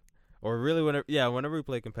competitive, or really whenever we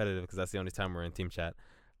play competitive, because that's the only time we're in team chat,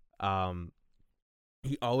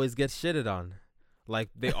 he always gets shitted on. Like,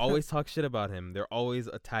 they always talk shit about him. They're always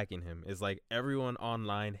attacking him. It's like everyone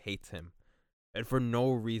online hates him. And for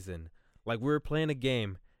no reason. Like, we were playing a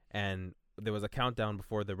game, and there was a countdown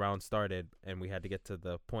before the round started, and we had to get to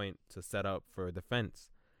the point to set up for defense.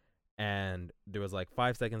 And there was like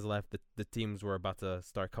 5 seconds left. The teams were about to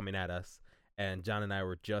start coming at us, and John and I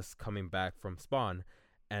were just coming back from spawn,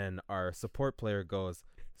 and our support player goes,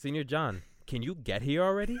 "Senior John, can you get here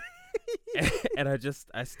already?" And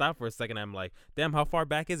I stopped for a second. I'm like, damn, how far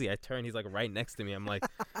back is he? I turn, he's like right next to me. I'm like,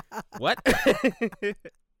 what?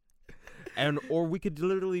 Or we could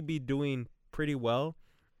literally be doing pretty well.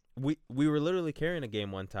 We were literally carrying a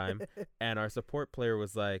game one time, and our support player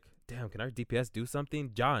was like, damn, can our DPS do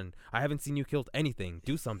something? John, I haven't seen you killed anything.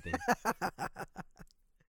 Do something.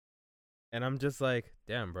 And I'm just like,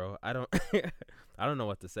 damn, bro, I don't I don't know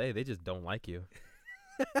what to say. They just don't like you.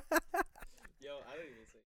 Yo, I don't even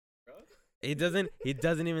say, bro. He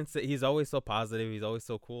doesn't even say. He's always so positive. He's always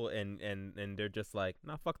so cool, and they're just like,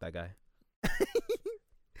 nah, fuck that guy.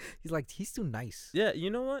 He's like, he's too nice. Yeah, you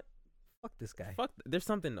know what? Fuck this guy. Fuck. There's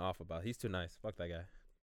something off about. He's too nice. Fuck that guy.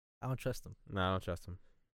 I don't trust him. Nah, I don't trust him.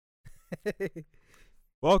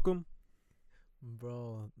 Welcome.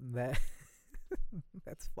 Bro,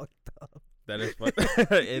 that's fucked up. That is fucked.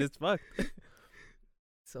 It is fucked.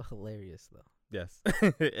 So hilarious though. Yes,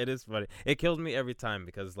 it is funny. It kills me every time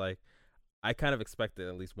because like I kind of expect it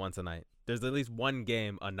at least once a night. There's at least one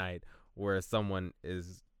game a night where someone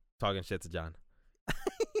is talking shit to John.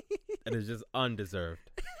 And it's just undeserved.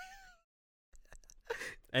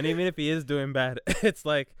 And even if he is doing bad, it's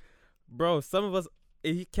like, bro, some of us,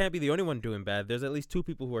 he can't be the only one doing bad. There's at least two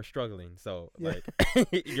people who are struggling. So, like,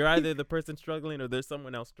 you're either the person struggling or there's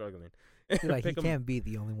someone else struggling. Like, he can't be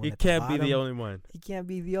the only one. He can't be the only one. He can't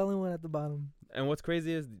be the only one at the bottom. And what's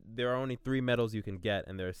crazy is there are only 3 medals you can get,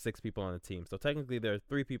 and there are 6 people on the team. So technically, there are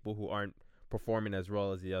 3 people who aren't performing as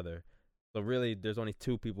well as the other. So really, there's only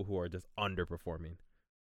 2 people who are just underperforming.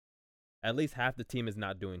 At least half the team is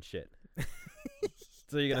not doing shit.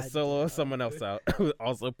 So you're gonna solo someone else out who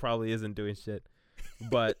also probably isn't doing shit.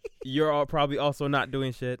 But you're all probably also not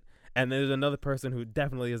doing shit. And there's another person who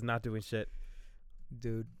definitely is not doing shit.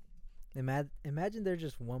 Dude, imagine there's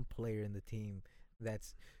just one player in the team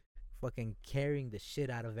that's fucking carrying the shit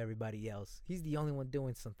out of everybody else. He's the only one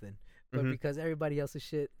doing something. But because everybody else is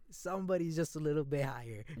shit, somebody's just a little bit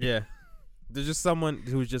higher. Yeah. There's just someone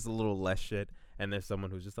who's just a little less shit, and there's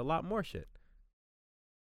someone who's just a lot more shit.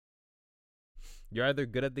 You're either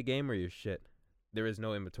good at the game or you're shit. There is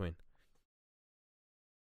no in between.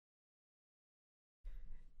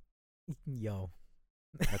 Yo.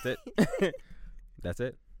 That's it. That's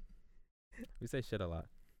it. We say shit a lot.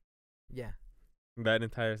 Yeah. That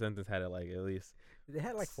entire sentence had it like at least. They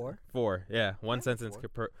had like 4. 4, yeah. One Yeah, sentence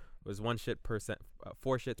 4. was 1 shit per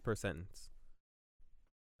 4 shits per sentence.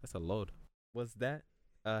 That's a load. Was that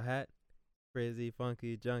a hat? Crazy,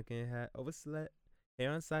 funky, junkin' hat. Overslept,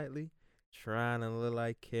 hair unsightly. Trying to look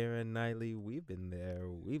like Karen Knightley. We've been there,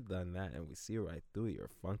 we've done that, and we see right through your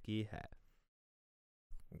funky hat.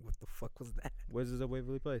 What the fuck was that? Wizards of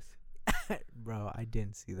Waverly Place. Bro, I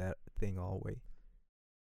didn't see that thing all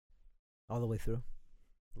the way through.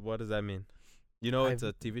 What does that mean? You know, it's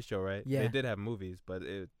a TV show, right? Yeah. They did have movies, but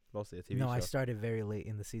it's mostly a TV show. No, I started very late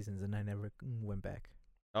in the seasons and I never went back.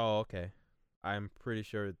 Oh, okay. I'm pretty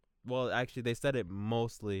sure. Well, actually, they said it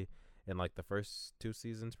mostly in like the first 2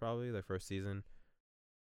 seasons, probably the first season.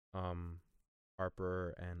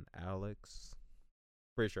 Harper and Alex.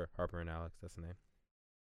 Pretty sure Harper and Alex. That's the name.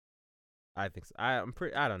 I think so. I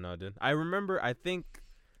don't know, dude. I remember. I think.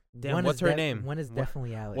 Damn, One what's is her name? One is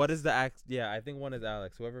definitely Alex. What is the act? Yeah, I think one is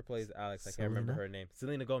Alex. Whoever plays Alex, I can't remember her name.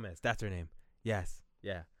 Selena Gomez. That's her name. Yes.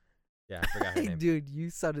 Yeah. Yeah, I forgot her name. Dude, you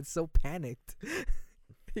sounded so panicked.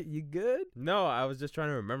 You good? No, I was just trying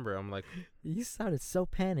to remember. I'm like, you sounded so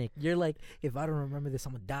panicked. You're like, if I don't remember this,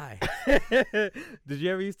 I'm gonna die. did you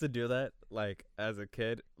ever used to do that? Like as a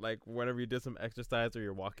kid, like whenever you did some exercise or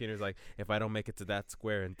you're walking, it's like, if I don't make it to that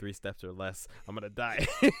square in 3 steps or less, I'm gonna die.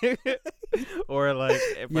 Or like,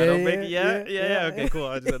 if I don't make it, yeah. Okay, cool.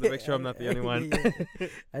 I just had to make sure I'm not the only one.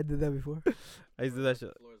 I did that before. I used to do that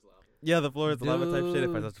shit. Yeah, the floor is lava type shit.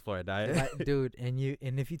 If I touch the floor, I die. Dude, and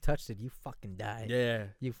if you touched it, you fucking died. Yeah.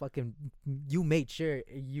 You made sure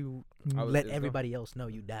you let everybody else know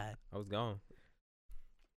you died. I was gone.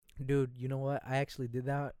 Dude, you know what? I actually did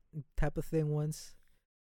that type of thing once.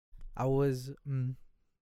 I was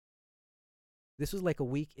this was like a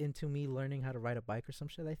week into me learning how to ride a bike or some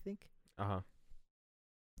shit, I think.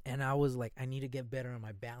 And I was like, I need to get better on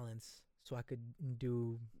my balance so I could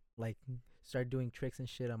start doing tricks and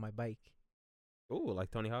shit on my bike. Ooh, like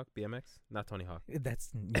Tony Hawk, BMX? Not Tony Hawk. Yeah.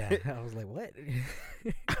 I was like, what?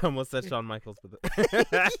 I almost said Shawn Michaels, but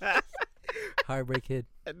Heartbreak Kid.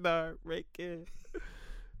 Heartbreak Kid.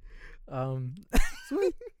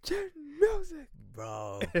 Sweet. Chin music,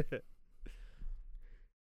 bro.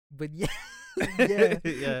 But yeah, yeah.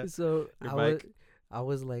 Yeah. So Your I bike.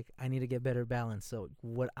 was like, I need to get better balance. So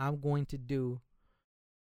what I'm going to do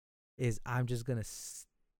is I'm just gonna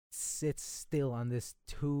sit still on this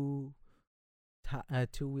two-wheel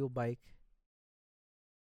bike.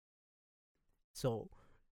 So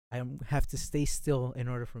I have to stay still in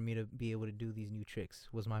order for me to be able to do these new tricks.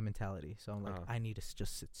 Was my mentality. So I'm like, Uh-huh. I need to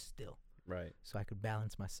just sit still Right. so I could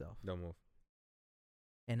balance myself. Don't move.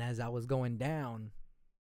 And as I was going down,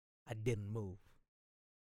 I didn't move.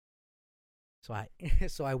 So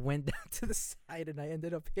I went down to the side and I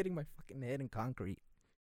ended up hitting my fucking head in concrete.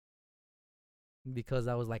 Because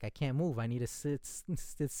I was like, I can't move. I need to sit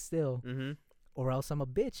still, Mm-hmm. or else I'm a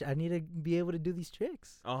bitch. I need to be able to do these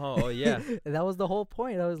tricks. Oh yeah. And that was the whole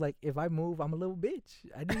point. I was like, if I move, I'm a little bitch.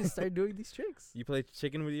 I need to start doing these tricks. You play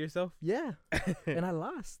chicken with yourself? Yeah, and I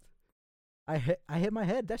lost. I hit my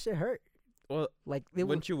head. That shit hurt. Well, Like it was,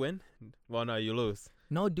 wouldn't you win? Well, no, you lose.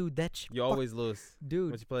 no, dude. That shit You always lose. dude.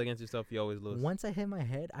 Once you play against yourself, you always lose. Once I hit my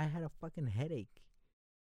head, I had a fucking headache.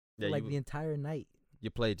 Yeah, Like the you entire night.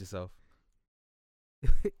 played yourself.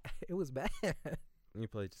 It was bad. You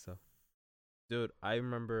played yourself. Dude, I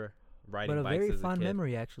remember riding But a bikes very as a fond kid.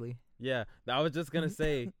 memory, actually. Yeah, I was just gonna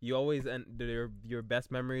say you always and your best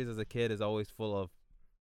memories as a kid is always full of,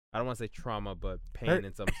 I don't want to say trauma, but pain Hurt.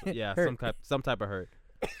 and some yeah Hurt. some type of hurt.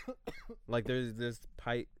 Like there's this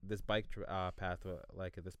bike path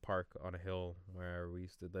like at this park on a hill where we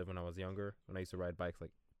used to live when I was younger. When I used to ride bikes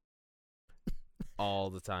like all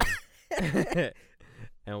the time.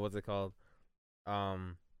 And what's it called?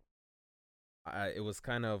 It was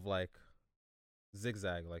kind of like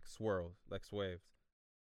zigzag, like swirls, like swaves,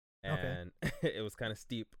 and it was kind of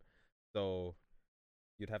steep, so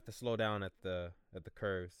you'd have to slow down at the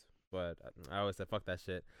curves. But I always said fuck that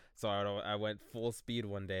shit, so I went full speed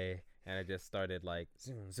one day and I just started like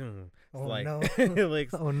zoom zoom, Oh like no. like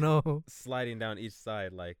Oh no. sliding down each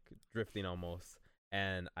side, like drifting almost.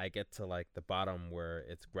 And I get to like the bottom where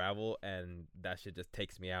it's gravel, and that shit just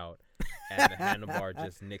takes me out, and the handlebar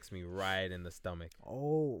just nicks me right in the stomach.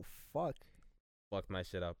 Oh fuck. Fucked my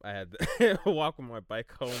shit up. I had to walk with my bike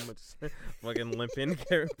home, just fucking limping,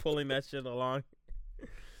 pulling that shit along,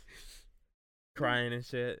 crying and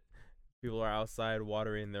shit. People are outside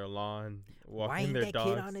watering their lawn, Why walking ain't their that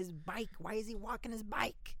dogs. kid on his bike? Why is he walking his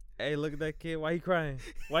bike? Hey, look at that kid. Why you crying?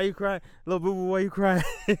 Why you crying? Little boo boo, why you crying?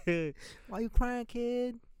 Why you crying,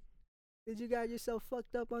 kid? Did you got yourself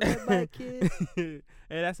fucked up on that bike, kid? Hey,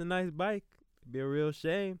 that's a nice bike. Be a real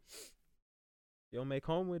shame you don't make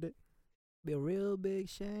home with it. Be a real big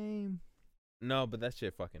shame. No, but that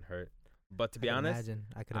shit fucking hurt. But to be I could honest,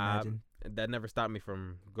 I could imagine. that never stopped me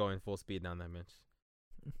from going full speed down that bitch.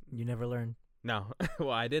 You never learned. No,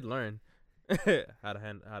 well, I did learn how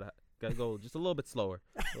to gotta go just a little bit slower,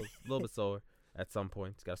 a little bit slower at some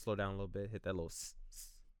points. Gotta slow down a little bit, hit that little,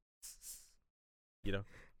 you know,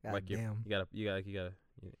 God like damn. you gotta.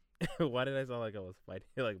 Why did I sound like I was fighting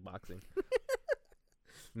like boxing?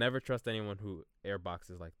 Never trust anyone who air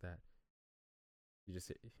boxes like that. You just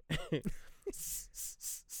hit.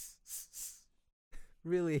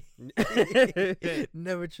 Really?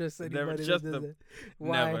 Never trust anybody. Never that trust does them. that.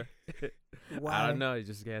 Why? Never. Why? I don't know. You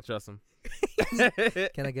just can't trust them.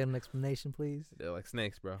 Can I get an explanation, please? They're like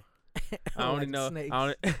snakes, bro. I Oh, only like know. snakes.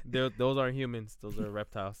 Those aren't humans. Those are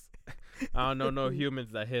reptiles. I don't know no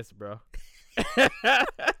humans that hiss, bro.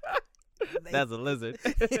 That's a lizard.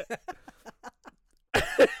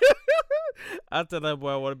 I tell that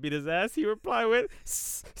boy I want to beat his ass. He reply with.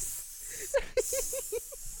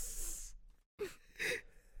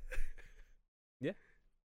 Yeah.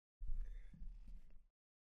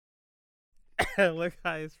 Look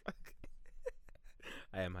high as fuck.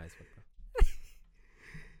 I am high as fuck,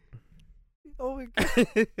 bro. Oh my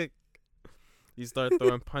god. You start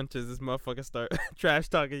throwing punches, this motherfucker start trash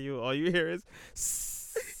talking you. All you hear is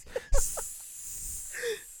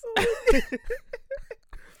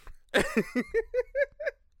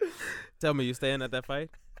Tell me, you staying at that fight?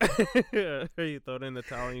 Or you throw it in the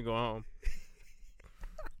towel and you go home?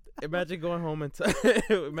 Imagine going home and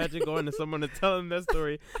imagine going to someone and telling that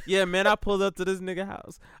story. Yeah, man, I pulled up to this nigga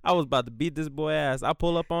house. I was about to beat this boy ass. I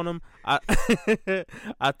pull up on him. I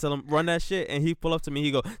tell him run that shit, and he pull up to me.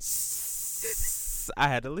 He go, I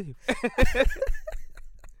had to leave.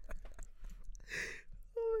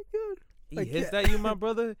 Oh my god. He hissed at you, my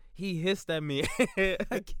brother. He hissed at me.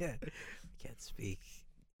 I can't speak.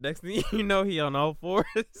 Next thing you know, he on all fours.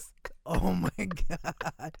 Oh my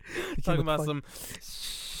god. Talking about some.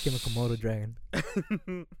 Became a Komodo dragon.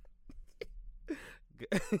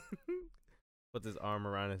 Puts his arm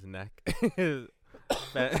around his neck.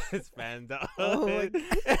 It's Panda. Oh my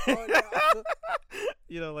God.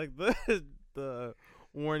 You know, like the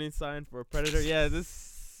warning sign for a predator. Yeah,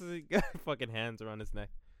 this guy fucking hands around his neck.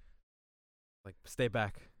 Like, stay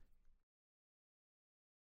back.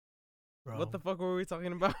 Bro. What the fuck were we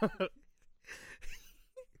talking about?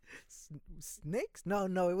 Snakes? No,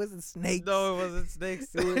 it wasn't snakes. No, it wasn't snakes.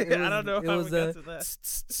 It I don't know it how we was got to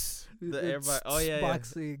that. Everybody. Oh yeah, yeah.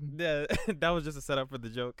 boxing. Yeah, that was just a setup for the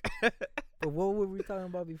joke. But what were we talking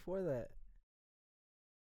about before that?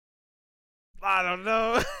 I don't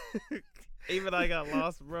know. Even I got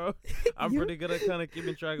lost, bro. I'm You- pretty good at kind of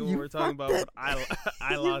keeping track of what you we're talking about, fucked but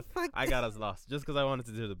I You lost. fucked I got us lost just because I wanted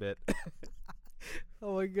to do the bit.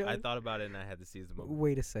 Oh my God. I thought about it and I had to seize the moment.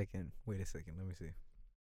 Wait a second. Let me see.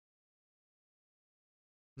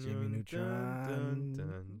 Jimmy Neutron.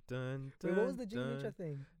 Wait, what was the Jimmy Neutron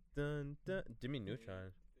thing? Jimmy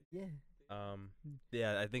Neutron. Yeah.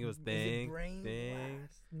 Yeah, I think it was it Thing. Brain Thing.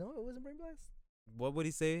 Blast? No, it wasn't Brain Blast. What would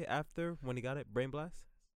he say after when he got it? Brain blast.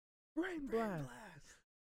 Brain Blast.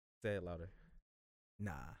 Say it louder.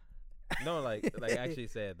 Nah. No, like actually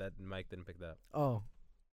say it. That Mike didn't pick that Oh.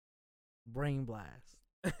 Brain Blast.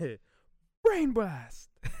 up. Brain Blast.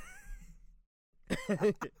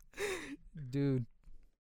 Dude,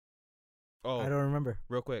 Oh, I don't remember.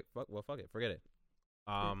 real quick. Fuck it. Forget it.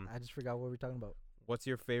 I just forgot what we were talking about. What's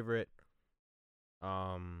your favorite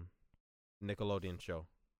Nickelodeon show?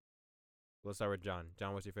 Let's start with John.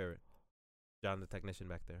 John, what's your favorite? John, the technician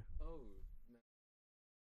back there. Oh.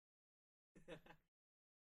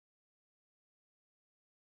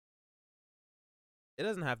 It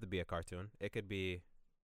doesn't have to be a cartoon. It could be.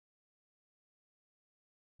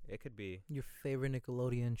 Your favorite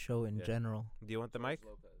Nickelodeon show in Yeah. general. Do you want the mic?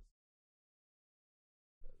 George Lopez.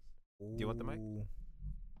 Do you want the mic? Ooh.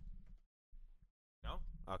 No.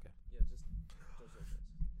 Okay. Yeah, just George Lopez.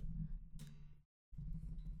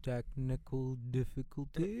 Technical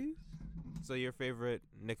difficulties. So your favorite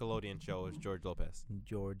Nickelodeon show is George Lopez.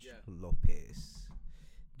 George Yeah. Lopez.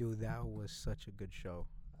 Dude, that was such a good show.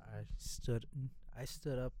 I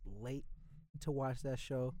stood up late to watch that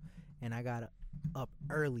show, and I got up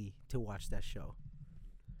early to watch that show.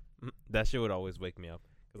 That shit would always wake me up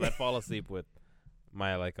because I'd fall asleep with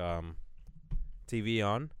my TV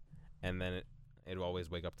on, and then it would always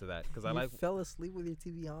wake up to that because I You like fell asleep with your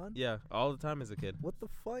TV on? yeah all the time as a kid. What the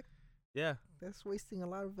fuck? Yeah, That's wasting a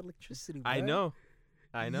lot of electricity. I bruh. know.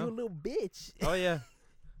 You a little bitch. Oh yeah.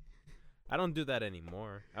 I don't do that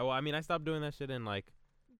anymore. I stopped doing that shit in like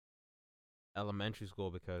elementary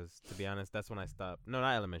school because, to be honest, that's when I stopped. No,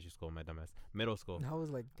 not elementary school, my dumbass. Middle school. I was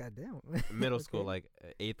like, goddamn. Middle school, Okay. like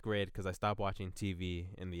 8th grade, because I stopped watching TV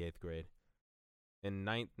in the 8th grade. In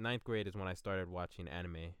ninth grade is when I started watching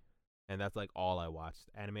anime, and that's like all I watched: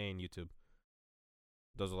 anime and YouTube.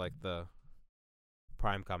 Those are like the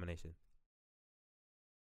prime combination.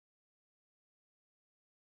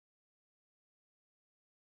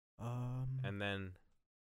 And then,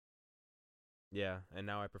 yeah, and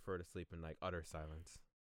now I prefer to sleep in like utter silence.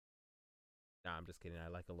 Nah, I'm just kidding. I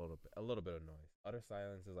like a little bit of noise. Utter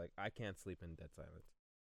silence is like I can't sleep in dead silence.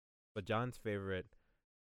 But John's favorite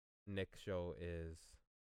Nick show is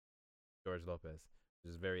George Lopez,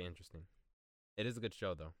 which is very interesting. It is a good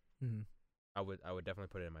show though. Mhm. I would definitely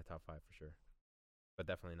put it in my top 5 for sure, but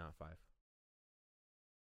definitely not 5.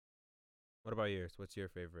 What about yours? What's your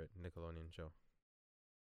favorite Nickelodeon show?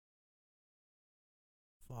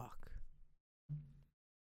 Fuck.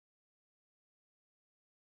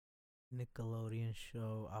 Nickelodeon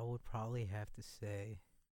show, I would probably have to say.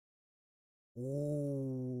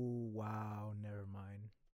 Ooh, wow, never mind.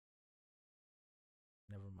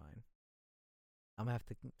 I'm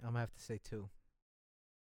gonna have to say 2.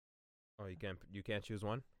 Oh, you can't choose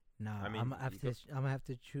one? Nah, I mean, I'm gonna have you to go- I'm gonna have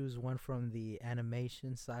to choose one from the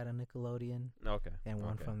animation side of Nickelodeon Okay. and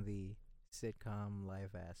one okay. from the sitcom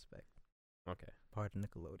live aspect Okay. part of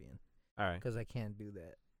Nickelodeon, All right. because I can't do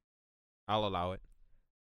that. I'll allow it.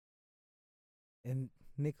 And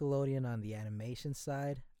Nickelodeon on the animation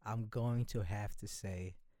side, I'm going to have to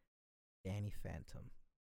say Danny Phantom.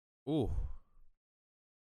 Ooh.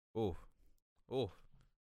 Ooh. Ooh.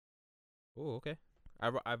 Ooh, okay. I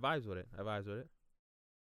vibes with it. I'll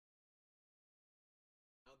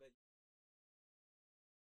bet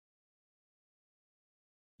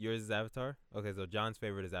Yours is Avatar? Okay, so John's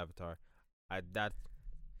favorite is Avatar.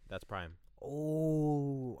 That's prime.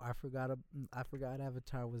 Oh, I forgot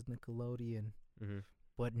Avatar was Nickelodeon. Mhm.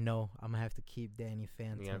 But no, I'm gonna have to keep Danny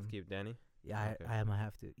Phantom. You have to keep Danny? Yeah, Okay. I'm gonna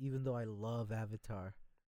have to. Even though I love Avatar,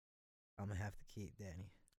 I'm gonna have to keep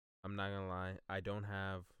Danny. I'm not gonna lie. I don't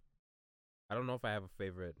know if I have a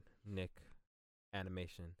favorite Nick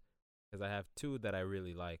animation. because I have two that I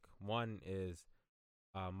really like. One is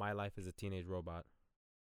My Life as a Teenage Robot.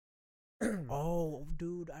 Oh,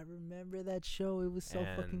 dude, I remember that show. It was so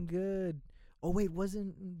fucking And good. Oh wait,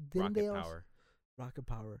 didn't they Rocket also Power. Rocket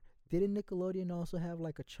Power? Didn't Nickelodeon also have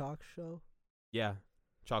like a chalk show? Yeah,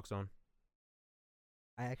 Chalk Zone.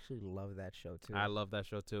 I actually love that show too. I love that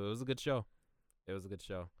show too. It was a good show. It was a good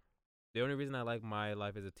show. The only reason I like My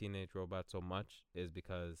Life as a Teenage Robot so much is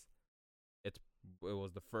because it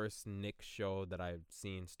was the first Nick show that I've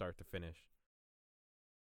seen start to finish.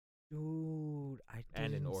 Dude,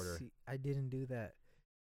 And in order. I didn't do that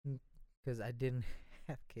because I didn't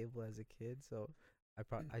have cable as a kid, so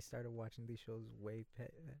I started watching these shows way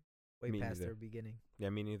Me past neither. their beginning. Yeah,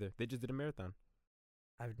 me neither. They just did a marathon.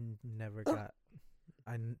 I've never got.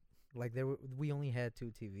 We only had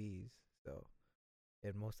 2 TVs, so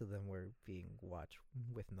and most of them were being watched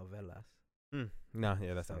with novelas. No,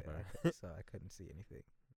 yeah, that's so not fair. so I couldn't see anything.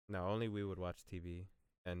 No, only we would watch TV,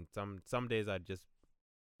 and some days I'd just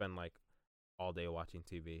spend like all day watching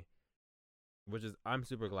TV, which is I'm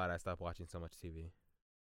super glad I stopped watching so much TV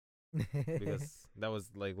because that was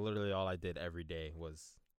like literally all I did every day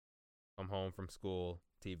was come home from school,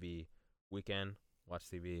 TV, weekend, watch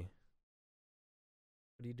TV.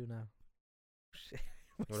 What do you do now? Shit.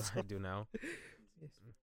 What do I do now?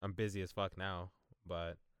 I'm busy as fuck now,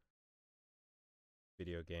 but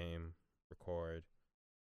video game, record,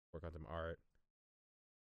 work on some art.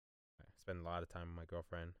 I spend a lot of time with my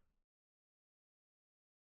girlfriend.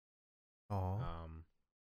 Oh,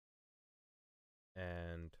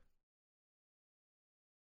 And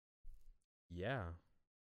yeah.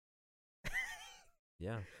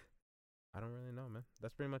 Yeah. I don't really know, man.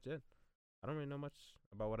 That's pretty much it. I don't really know much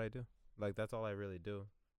about what I do. Like, that's all I really do.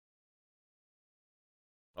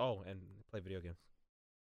 Oh, and play video games.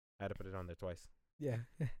 I had to put it on there twice. yeah.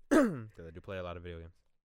 Because I do play a lot of video games.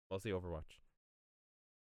 Mostly Overwatch.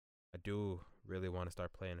 I do really want to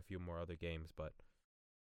start playing a few more other games, but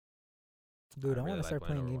Dude, I really want to like start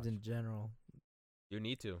playing playing games Overwatch. in general. you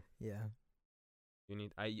need to. Yeah. You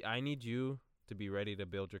need. I need you to be ready to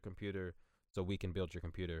build your computer so we can build your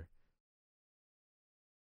computer.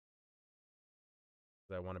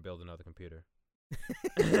 'Cause I want to build another computer.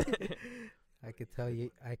 I could tell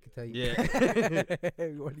you. Yeah.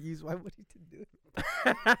 What do you use? Why would you do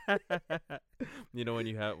it? You know when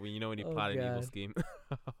you Oh, plot an evil God. scheme.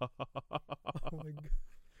 Oh my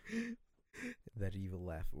god. That evil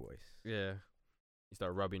laugh voice. Yeah. You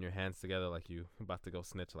start rubbing your hands together like you about to go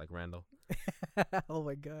snitch like Randall. Oh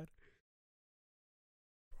my god.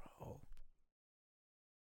 Bro.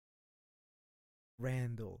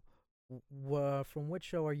 Randall. From what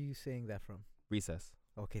show are you saying that from? Recess.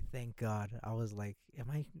 Okay, thank God. I was like, am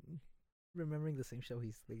I remembering the same show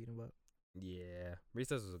he's thinking about? Yeah.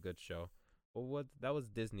 Recess was a good show. Well, that was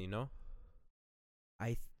Disney, no?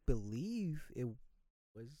 I believe it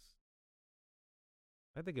was.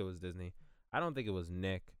 I think it was Disney. I don't think it was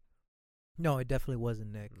Nick. No, it definitely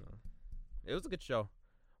wasn't Nick. No. It was a good show.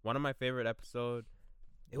 One of my favorite episodes.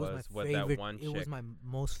 It was my with favorite. that one It was chick. my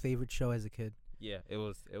most favorite show as a kid. Yeah, it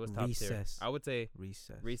was top tier. Recess. I would say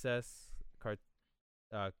Recess. Recess,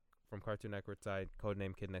 from Cartoon Network side,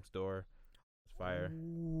 Codename Kid Next Door, was fire.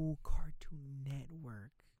 Ooh, Cartoon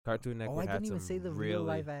Network. Cartoon Network I had didn't even some say the really. real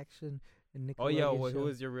live action. And Oh yeah, Nickelodeon who show.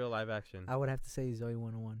 is your real live action? I would have to say Zoe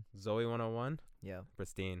 101. Zoe 101, Yeah.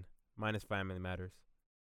 pristine, minus Family Matters.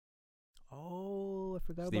 Oh, I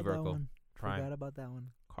forgot Steve about that Urkel. one. Prime. Forgot about that one.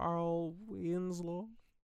 Carl Winslow.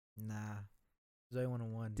 Nah. Zoe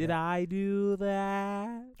 101. Did I do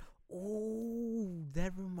that? Oh,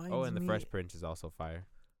 that reminds me. Oh, and the Fresh Prince is also fire.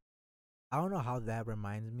 I don't know how that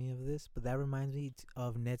reminds me of this, but that reminds me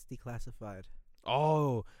of Ned's Declassified.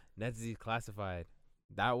 Oh, Ned's Declassified.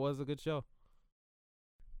 That was a good show.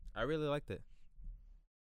 I really liked it.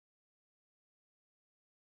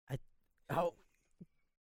 Oh.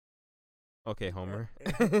 Okay, Homer.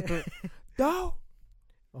 No.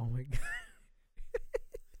 Oh my god.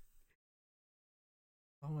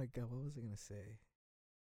 Oh my god, what was I gonna say?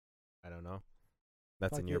 I don't know.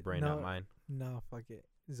 That's Fuck in your it, brain, no. not mine. No, fuck it.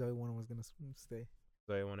 Zoe 101 was gonna stay.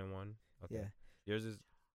 Zoe 101. Okay. Yeah. Yours is.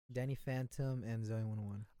 Danny Phantom and Zoe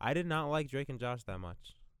 101. I did not like Drake and Josh that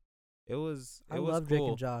much. It was. I It was love cool, Drake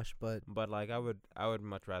and Josh, but but like I would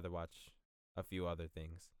much rather watch a few other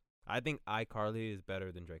things. I think iCarly is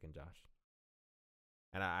better than Drake and Josh,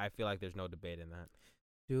 and I feel like there's no debate in that.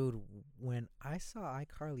 dude, when I saw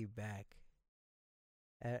iCarly back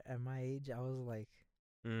at my age, I was like,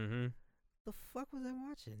 Mm-hmm. the fuck was I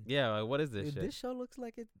watching? Yeah. Like, what is this Dude, shit? this show looks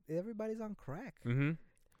like everybody's on crack. Mm-hmm.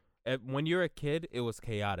 When you're a kid, it was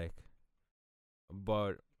chaotic,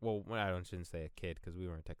 but well, I shouldn't say a kid because we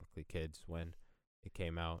weren't technically kids when it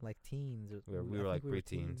came out. Like teens. We I were like think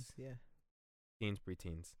preteens. Yeah. Teens,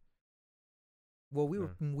 preteens. Well, we Yeah.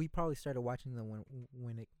 we probably started watching them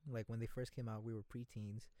when they first came out. We were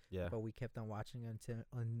preteens, Yeah. but we kept on watching until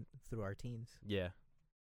through our teens. Yeah,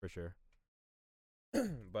 for sure.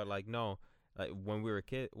 But like no, like when we were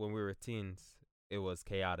teens, it was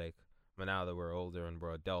chaotic. But now that we're older and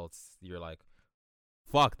we're adults, you're like,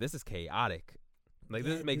 fuck, this is chaotic. Like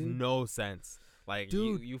Yeah, this makes dude. no sense. Like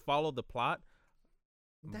Dude. you follow the plot,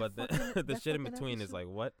 That but the fucking- the that shit in fucking between is episode- like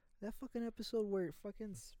what? That fucking episode where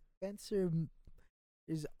fucking Spencer,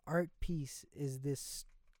 his art piece is this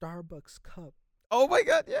Starbucks cup, Oh my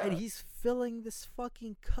god, yeah. and he's filling this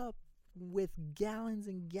fucking cup with gallons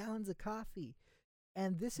and gallons of coffee,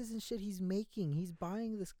 and this isn't shit he's making. He's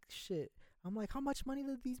buying this shit. I'm like, how much money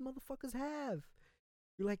do these motherfuckers have?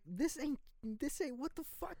 You're like, this ain't what the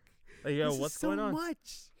fuck? Like, yo, This what's is so going on?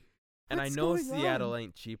 much. And I What's know going Seattle on?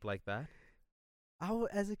 ain't cheap like that.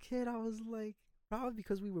 As a kid, I was like, probably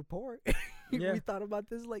because we were poor. Yeah. We thought about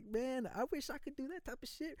this like, man, I wish I could do that type of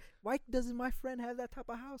shit. Why doesn't my friend have that type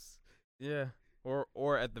of house? Yeah.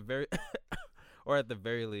 Or at the very or at the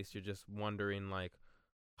very least you're just wondering like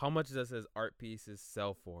how much does his art pieces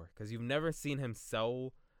sell for? Cuz you've never seen him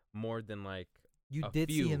sell more than like You A did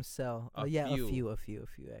few. see him sell. A Yeah, few. a few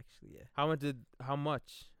actually. Yeah.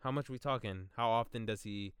 how much we talking? How often does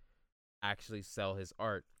he actually sell his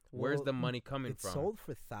art? Where's Well, the money coming It from? sold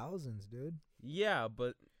for thousands, dude. Yeah,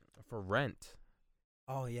 but for rent.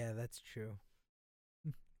 Oh yeah, that's true.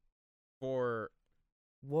 For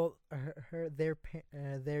Well,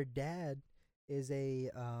 their dad is a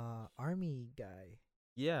army guy.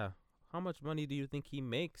 yeah, how much money do you think he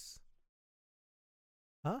makes?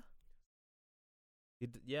 Huh?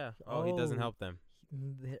 Yeah. Oh, he doesn't Oh, help them.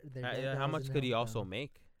 Their Yeah, dad how much doesn't could he help also them.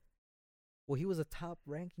 make? Well, he was a top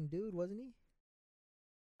ranking dude, wasn't he?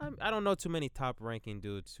 I don't know too many top ranking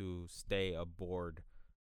dudes who stay aboard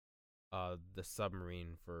the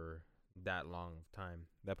submarine for that long of time.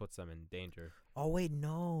 That puts them in danger. Oh wait,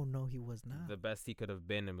 no, he was not. The best he could have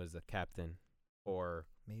been was a captain or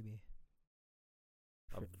Maybe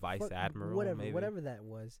a F- vice fuck, admiral. whatever, maybe. that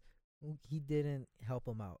was. He didn't help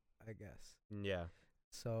him out, I guess. Yeah.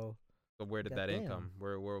 So So where did that Goddamn. income?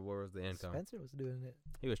 Where was the income? Spencer was doing it.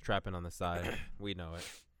 He was trapping on the side. We know it.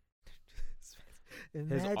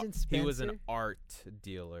 Imagine Spencer. He was an art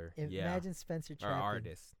dealer. Imagine Spencer Yeah. Or trapping.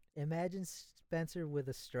 artist. Imagine Spencer with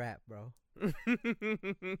a strap, bro.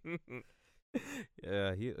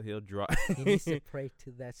 Yeah, he'll draw. He needs to pray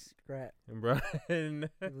to that scrap. Bro.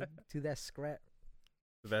 To that scrap.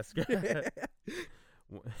 That's great.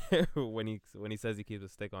 when he says he keeps a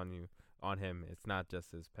stick on him, it's not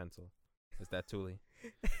just his pencil. It's that toolie.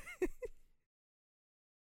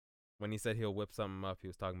 When he said he'll whip something up, he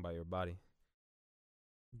was talking about your body.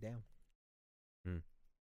 Damn. Hmm.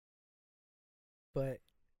 But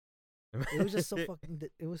it was just so fucking.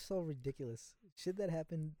 It was so ridiculous. Shit that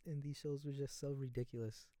happened in these shows was just so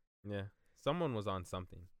ridiculous. Yeah. Someone was on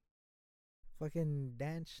something. Fucking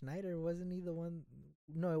Dan Schneider, wasn't he the one?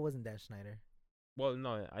 No, it wasn't Dan Schneider. Well,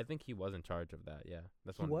 no, I think he was in charge of that. Yeah,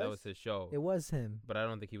 that's He one. That was? was his show. It was him. But I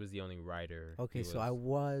don't think he was the only writer. Okay, He so I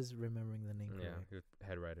was remembering the name yeah, correct. he was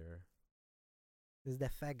head writer. This is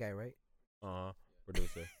that fat guy, right?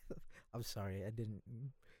 Producer. I'm sorry, I didn't.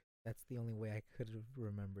 That's the only way I could have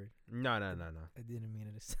remembered. No. I didn't mean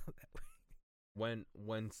it to sound that way.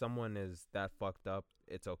 When someone is that fucked up,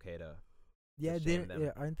 it's okay to. Yeah, shame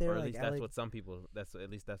them. aren't Or there at like least that's what some people.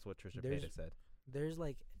 At least that's what Trisha There's Paytas said. there's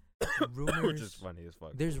like Which rumors. is funny as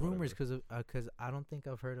fuck. There's but whatever. rumors because I don't think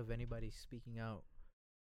I've heard of anybody speaking out.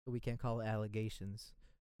 So we can't call it allegations,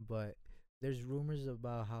 but there's rumors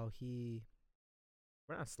about how he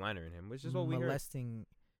We're not slandering him, which is what we heard. molesting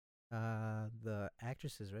the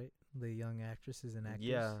actresses, right? The young actresses and actors.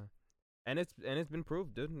 Yeah, and it's been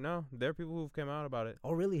proved, dude. No, there are people who've come out about it.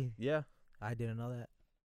 Oh, really? Yeah, I didn't know that.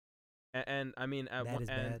 and I mean, at That one, is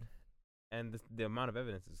bad. and the amount of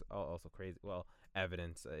evidence is also crazy. Well,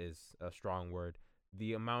 evidence is a strong word.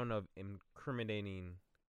 The amount of incriminating.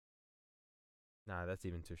 Nah, that's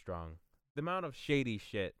even too strong. The amount of shady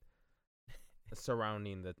shit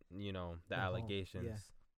surrounding the The whole- allegations yeah.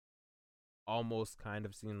 almost kind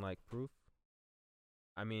of seem like proof.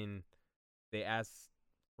 I mean, they asked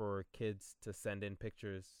for kids to send in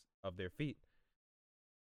pictures of their feet.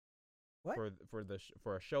 What?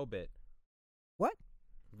 For a show bit. What?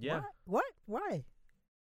 Yeah. What? Why?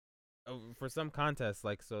 For some contest,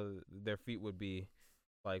 like, so their feet would be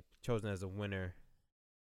like chosen as a winner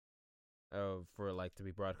for like to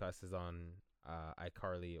be broadcasted on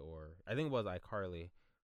iCarly, or I think it was iCarly,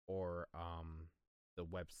 or the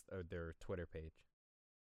webs or their Twitter page.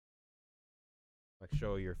 Like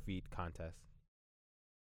show your feet contest.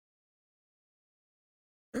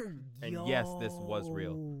 And yes, this was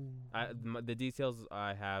real. Yo. The details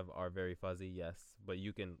I have are very fuzzy, yes, but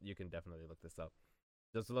you can definitely look this up.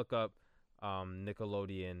 Just look up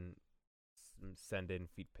Nickelodeon send in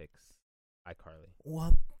feet pics, iCarly,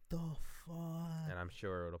 What the fuck? and I'm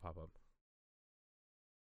sure it'll pop up.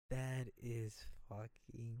 That is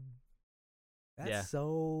fucking. That's Yeah.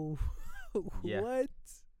 so. Yeah. What?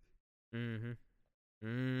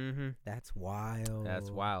 Mm-hmm. That's wild. That's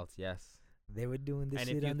wild. Yes. They were doing this And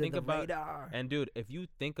if shit you under think the about- radar. And dude, if you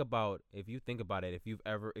think about it,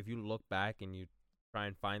 if you look back and you try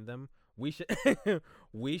and find them, we should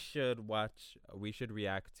we should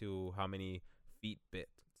react to how many feet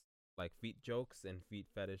bits, like feet jokes and feet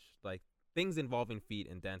fetish, like things involving feet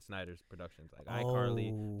in Dan Snyder's productions, like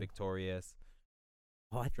iCarly, Oh. Victorious.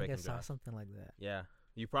 Oh, I think Drake I and saw Josh. something like that. Yeah,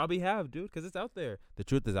 you probably have, dude, because it's out there. The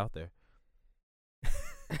truth is out there.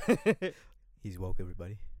 He's woke,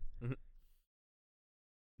 everybody.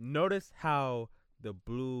 Notice how the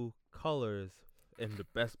blue colors in the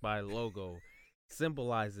Best Buy logo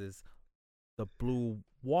symbolizes the blue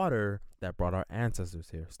water that brought our ancestors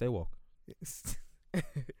here. Stay woke. Shout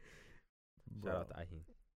out to Ahin.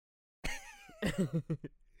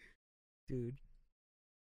 Dude.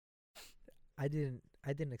 I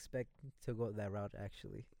didn't expect to go that route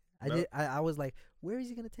actually. No? I was like, where is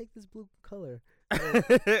he gonna take this blue color?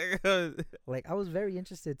 Like I was very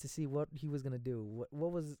interested to see what he was gonna do.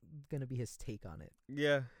 What was gonna be his take on it?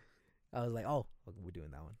 Yeah. I was like, oh, we're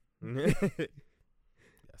doing that one.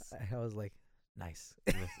 Yes. I was like, nice.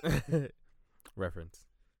 Reference.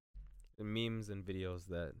 The memes and videos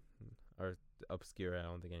that are obscure. I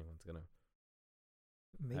don't think anyone's gonna.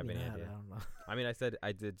 Maybe Have any not. idea. I don't know. I mean,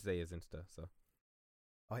 I did say his Insta. So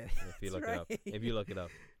Oh yeah. if you that's look it up, right. if you look it up,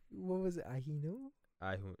 What was it? Ahinu?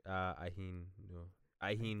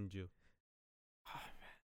 Ahin Ju. Oh,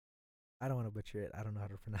 man. I don't want to butcher it. I don't know how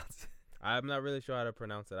to pronounce it. I'm not really sure how to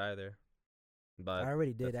pronounce it either. But I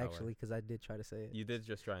already did that's how I- actually because I did try to say it. you did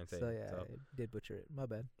just try and say So it. yeah, So I did butcher it. My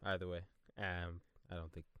bad. either way, I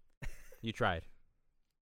don't think you tried.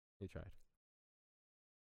 You tried.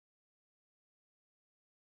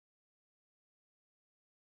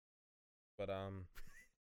 But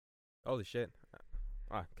holy shit!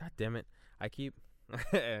 God damn it! I keep.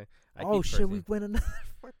 I Oh keep shit, we cursing. went another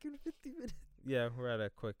fucking 50 minutes. Yeah, we're at a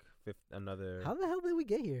quick another. How the hell did we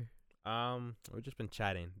get here? We've just been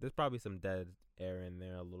chatting. There's probably some dead air in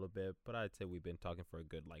there a little bit, but I'd say we've been talking for a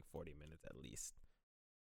good like 40 minutes at least.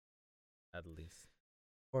 At least.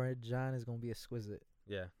 Or John is gonna be exquisite.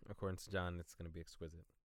 Yeah, according to John, it's gonna be exquisite.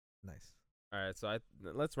 Nice. All right, so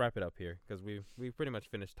let's wrap it up here because we pretty much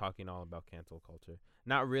finished talking all about cancel culture.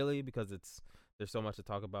 Not really because there's so much to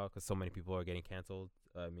talk about because so many people are getting canceled.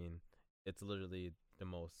 I mean, it's literally the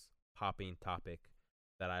most popping topic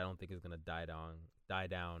that I don't think is gonna die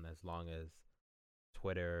down as long as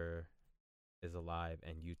Twitter is alive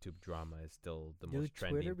and YouTube drama is still the most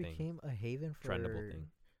trending Twitter thing. became a haven for Trendable thing.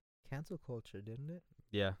 cancel culture, didn't it?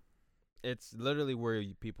 Yeah, it's literally where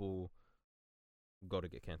people go to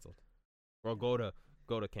get canceled, or go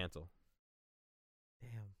to cancel.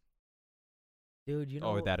 Damn. Dude, you know.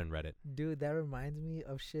 Or that and Reddit. Dude, that reminds me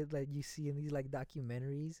of shit like you see in these like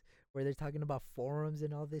documentaries where they're talking about forums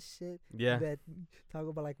and all this shit. Yeah. That talk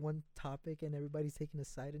about like one topic and everybody's taking a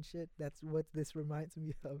side and shit. That's what this reminds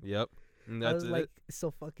me of. Yep. And I that's was it. like,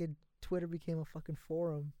 so fucking Twitter became a fucking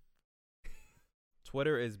forum.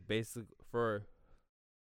 Twitter is basic for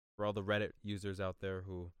all the Reddit users out there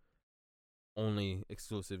who only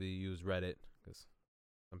exclusively use Reddit, because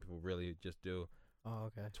some people really just do. Oh,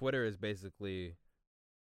 okay. Twitter is basically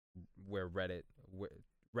where Reddit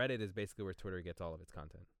is basically where Twitter gets all of its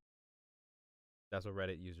content. That's what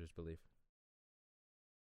Reddit users believe.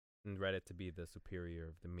 And Reddit to be the superior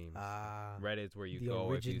of the memes. Reddit is where you the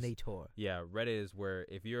go if you originator. yeah, Reddit is where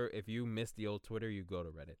if you miss the old Twitter, you go to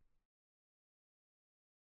Reddit.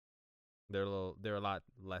 They're a lot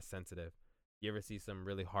less sensitive. You ever see some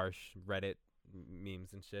really harsh Reddit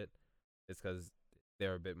memes and shit? It's because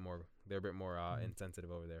they're a bit more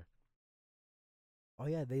insensitive over there. Oh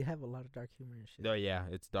yeah, they have a lot of dark humor and shit. Oh yeah,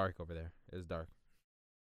 it's dark over there. It's dark.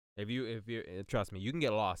 If you trust me, you can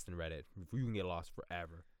get lost in Reddit. You can get lost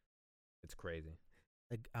forever. It's crazy.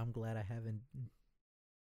 Like, I'm glad I haven't.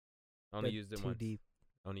 I only dug used it too once. deep.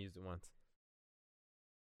 Only used it once.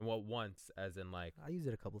 Well, once, as in like I used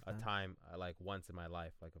it a couple of a times. time, like once in my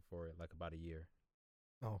life, like for like about a year.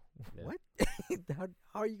 Oh, Yeah. what?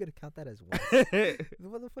 how are you gonna count that as once? The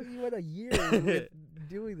motherfucker, you went a year with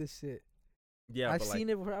doing this shit. Yeah, I've but seen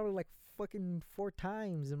it probably like fucking 4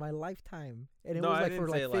 times in my lifetime, and it no, was I like didn't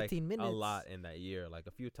for say like 15 minutes. a lot in that year, like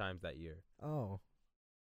a few times that year. Oh,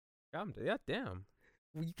 Yeah, damn.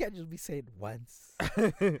 well, you can't just be saying once.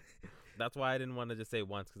 That's why I didn't want to just say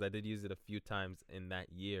once, because I did use it a few times in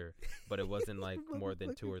that year, but it wasn't like more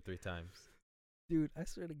than 2 or 3 times. Dude, I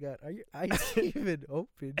swear to God, are your eyes even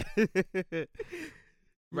open?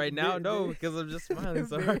 Right now, no, because I'm just smiling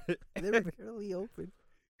so hard. They're barely open.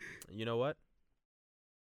 You know what?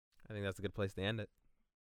 I think that's a good place to end it.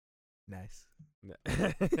 Nice.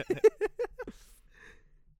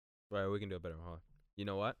 Right, we can do a better one. You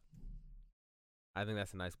know what? I think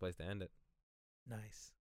that's a nice place to end it.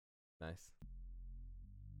 Nice. Nice.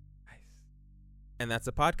 And that's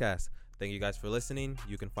the podcast. Thank you guys for listening.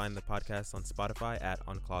 You can find the podcast on Spotify at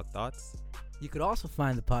Unclogged Thoughts. You could also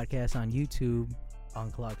find the podcast on YouTube,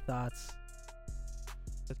 Unclogged Thoughts.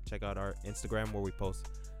 Check out our Instagram where we post,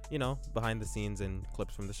 behind the scenes and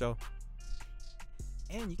clips from the show.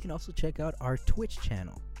 And you can also check out our Twitch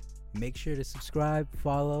channel. Make sure to subscribe,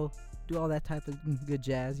 follow, do all that type of good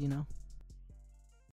jazz,